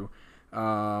have to.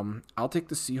 I'll take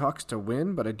the Seahawks to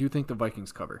win, but I do think the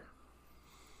Vikings cover.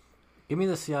 Give me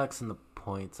the Seahawks and the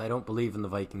points. I don't believe in the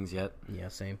Vikings yet. Yeah,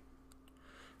 same.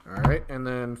 All right, and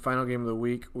then final game of the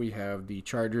week, we have the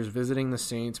Chargers visiting the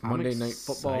Saints. Monday Night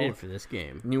Football. Excited for this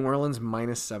game. New Orleans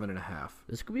minus 7.5.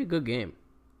 This could be a good game.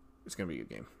 It's going to be a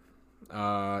good game.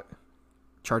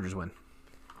 Chargers win.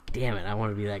 Damn it! I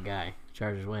want to be that guy.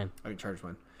 Chargers win. I think Chargers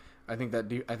win. I think the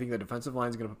defensive line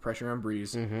is going to put pressure on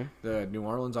Breeze. Mm-hmm. The New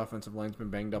Orleans offensive line's been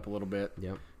banged up a little bit.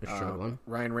 Yep, they're struggling.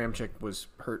 Ryan Ramczyk was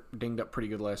dinged up pretty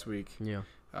good last week. Yeah.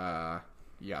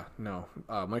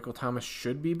 Michael Thomas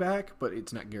should be back, but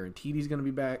it's not guaranteed he's going to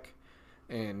be back.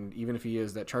 And even if he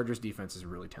is, that Chargers defense is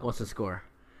really talented. What's the score?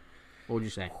 What would you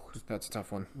say? That's a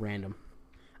tough one. Random.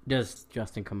 Does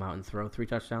Justin come out and throw 3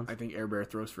 touchdowns? I think Air Bear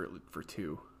throws for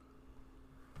 2.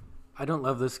 I don't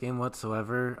love this game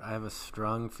whatsoever. I have a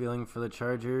strong feeling for the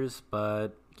Chargers, but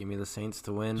give me the Saints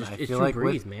to win. I feel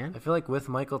like with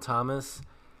Michael Thomas,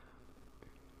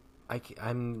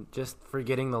 I'm just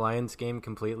forgetting the Lions game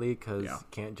completely because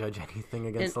can't judge anything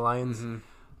against the Lions. Mm-hmm.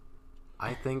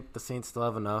 I think the Saints still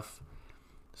have enough.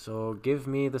 So give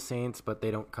me the Saints, but they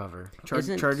don't cover.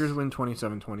 Chargers win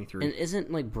 27-23. And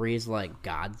isn't Breeze like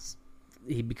God's?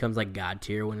 He becomes like God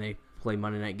tier when they play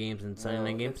Monday night games and Sunday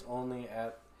night games.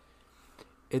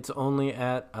 It's only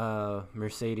at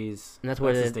Mercedes. And that's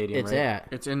what the stadium. It's at.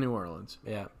 It's in New Orleans.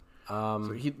 Yeah.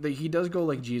 So he does go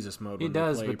like Jesus mode. He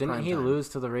does, but didn't he lose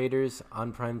to the Raiders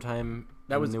on primetime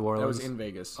in New Orleans? That was in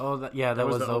Vegas. Oh, that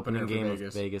was the opening game of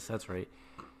Vegas. That's right.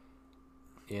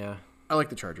 Yeah. I like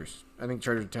the Chargers. I think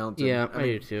Chargers are talented. Yeah, I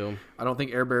do too. I don't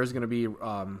think Air Bear is going to be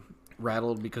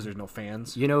rattled because there's no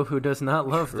fans. You know who does not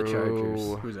love the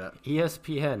Chargers? Who's that?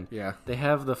 ESPN. Yeah. They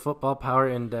have the Football Power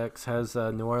Index has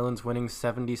New Orleans winning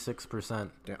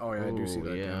 76%. Oh, yeah, I do see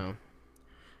that. Yeah.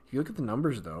 If you look at the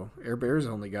numbers, though, Air Bear's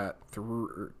only got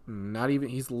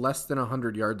he's less than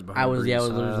 100 yards behind. I was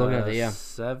looking at that,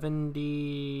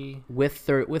 70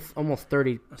 with almost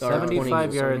 30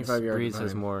 75 yards. Breeze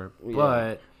has more,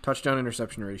 but touchdown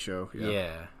interception ratio.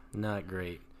 Yeah, not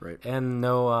great. Right. And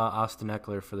no Austin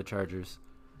Eckler for the Chargers.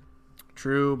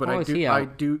 True, but I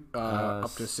do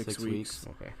up to 6 weeks.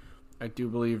 Okay. I do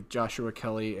believe Joshua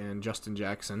Kelly and Justin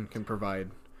Jackson can provide.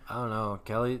 I don't know,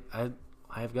 Kelly.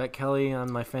 I've got Kelly on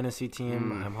my fantasy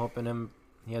team. I'm hoping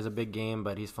he has a big game,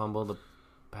 but he's fumbled the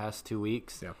past 2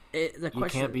 weeks. Yeah.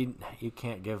 You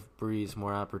can't give Breeze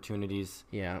more opportunities.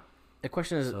 Yeah. The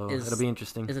question is it'll be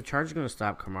interesting. Is the Chargers going to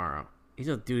stop Kamara? He's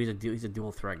a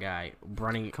dual threat guy,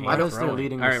 running. Kamara's their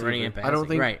leading receiver. Running and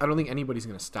passing. I don't think anybody's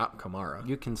going to stop Kamara.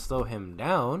 You can slow him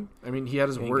down. I mean, he had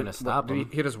his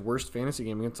worst fantasy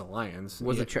game against the Lions.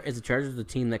 Is the Chargers the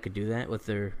team that could do that with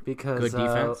their good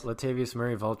defense? Latavius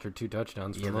Murray vultured 2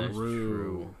 touchdowns from him.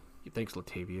 True. Thanks,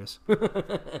 Latavius.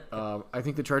 I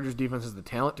think the Chargers defense has the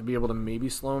talent to be able to maybe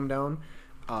slow him down.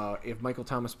 If Michael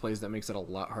Thomas plays, that makes it a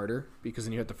lot harder because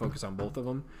then you have to focus on both of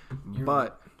them.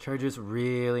 But Chargers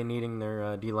really needing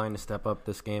their D-line to step up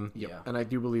this game. Yeah, and I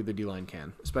do believe the D-line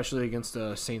can, especially against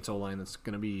a Saints O-line that's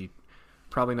going to be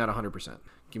probably not 100%.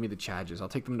 Give me the Chargers. I'll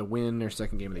take them to win their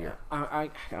second game of the year. I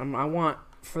want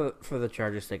for the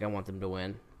Chargers' sake, I want them to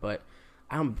win. But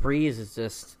Breeze is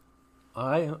just.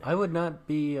 I would not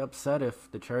be upset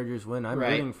if the Chargers win. I'm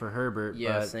rooting for Herbert.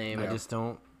 Yeah, same. I just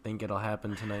don't think it'll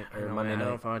happen tonight or Monday night. I don't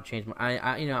know if I want to change my.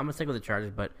 I'm gonna stick with the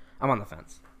Chargers, but I'm on the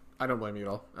fence. I don't blame you at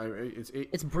all.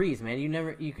 It's Breeze, man.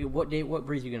 What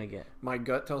Breeze are you gonna get? My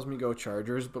gut tells me go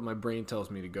Chargers, but my brain tells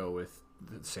me to go with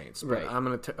the Saints. But right. I'm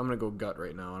gonna go gut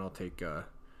right now, and I'll take them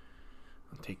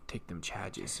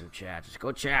Chargers.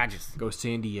 Go Chargers. Go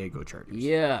San Diego Chargers.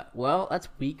 Yeah. Well, that's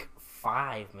week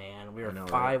 5, man. We are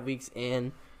 5 weeks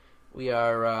in. We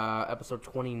are episode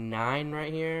 29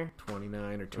 right here.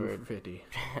 29 or 250.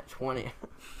 20.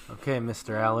 Okay,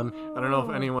 Mr. Allen. I don't know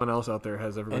if anyone else out there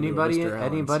has ever anybody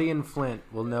in Flint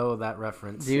will know that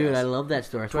reference. Dude, yes. I love that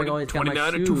story. 29 or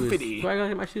 250. That's why I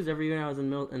got my shoes every year when I was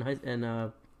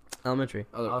in elementary.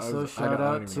 Also, shout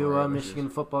out to Michigan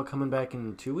football coming back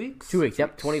in 2 weeks. 2 weeks,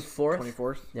 yep. 24th.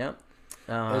 24th. Yep.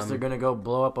 As they're going to go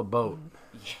blow up a boat.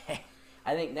 Yeah.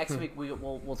 I think next week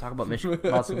we'll talk about Michigan,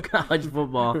 about some college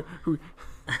football.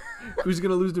 Who's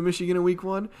going to lose to Michigan in week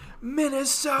 1?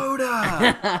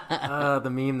 Minnesota! The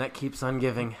meme that keeps on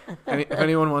giving. If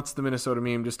anyone wants the Minnesota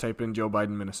meme, just type in Joe Biden,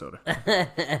 Minnesota.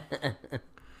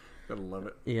 Gotta love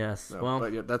it. Yes.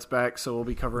 But yeah, that's back, so we'll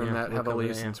be covering that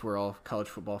heavily since we're all college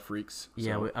football freaks. So.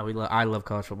 Yeah, I love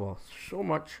college football so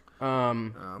much.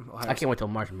 I can't wait till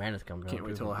March Madness comes out. Can't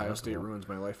wait till Ohio State ruins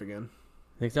my life again.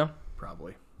 Think so?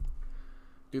 Probably.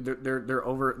 Dude, they're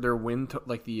over their win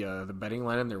the betting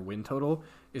line on their win total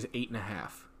is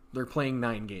 8.5. They're playing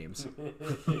 9 games.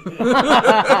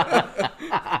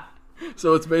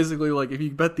 So it's basically like if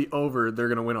you bet the over, they're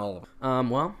gonna win all of them.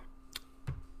 Well,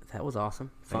 that was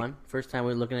awesome, fun. First time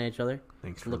we were looking at each other.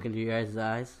 Thanks for looking into your guys'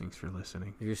 eyes. Thanks for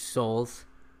listening. Your souls.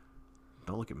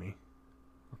 Don't look at me.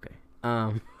 Okay.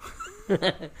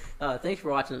 Thanks for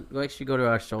watching. Make sure you go to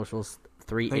our socials.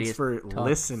 3 Thanks Idiots for Talks.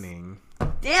 listening.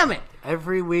 damn it!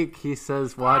 Every week he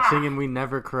says watching, and we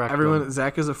never correct him.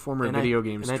 Zach is a former video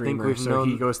game streamer, so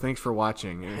he goes, "Thanks for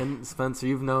watching." And Spencer,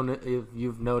 you've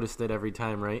noticed it every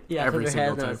time, right? Yeah, every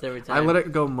single time. Every time. I let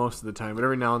it go most of the time, but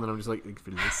every now and then I'm just like, "Thanks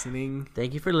for listening."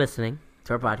 Thank you for listening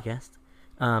to our podcast.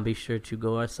 Be sure to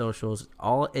go to our socials.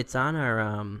 It's on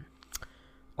our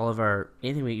all of our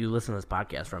anything you listen to this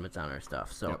podcast from. It's on our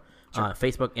stuff. So. Yep.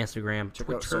 Facebook, Instagram, check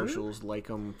Twitter. Out socials, like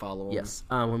them, follow them. Yes.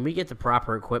 When we get the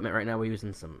proper equipment, right now we're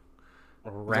using some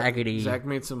raggedy. Zach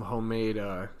made some homemade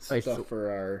stuff for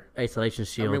our isolation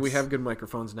shields. I mean, we have good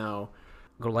microphones now.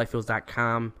 Go to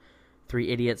lifefuels.com. 3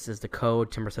 idiots is the code.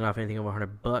 10% off anything over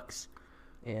 $100,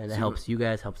 and it helps you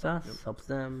guys, helps us, helps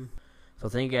them. So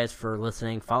thank you guys for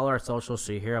listening. Follow our socials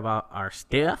so you hear about our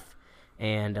stuff.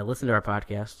 And listen to our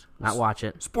podcast. Not watch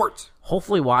it. Sports.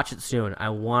 Hopefully watch it soon. I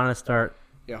want to start.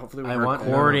 Yeah, hopefully I want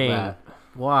recording. None of that.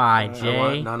 Why, Jay? I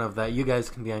want none of that. You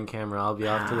guys can be on camera. I'll be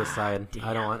off to the side. Damn.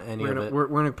 I don't want any of it. We're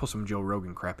going to pull some Joe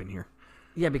Rogan crap in here.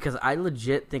 Yeah, because I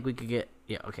legit think we could get...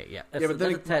 Yeah, okay, yeah.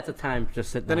 That's a time just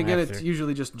sit down. Then again, after. It's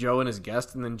usually just Joe and his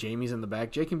guest, and then Jamie's in the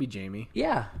back. Jay can be Jamie.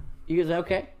 Yeah. You guys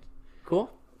okay?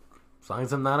 Cool? As long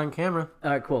as I'm not on camera. All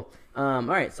right, cool. All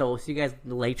right, so we'll see you guys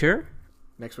later.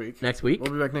 Next week.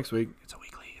 We'll be back next week. It's a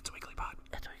weekly pod.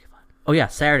 Oh, yeah,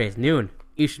 Saturdays, noon,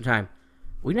 Eastern time.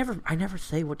 I never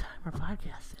say what time our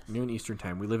podcast is. Noon Eastern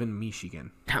time. We live in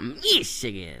Michigan.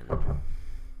 Michigan.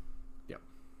 Yep.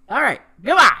 All right.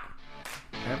 Goodbye.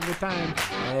 Have a good time.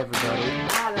 Bye, everybody.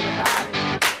 Bye,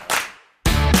 everybody.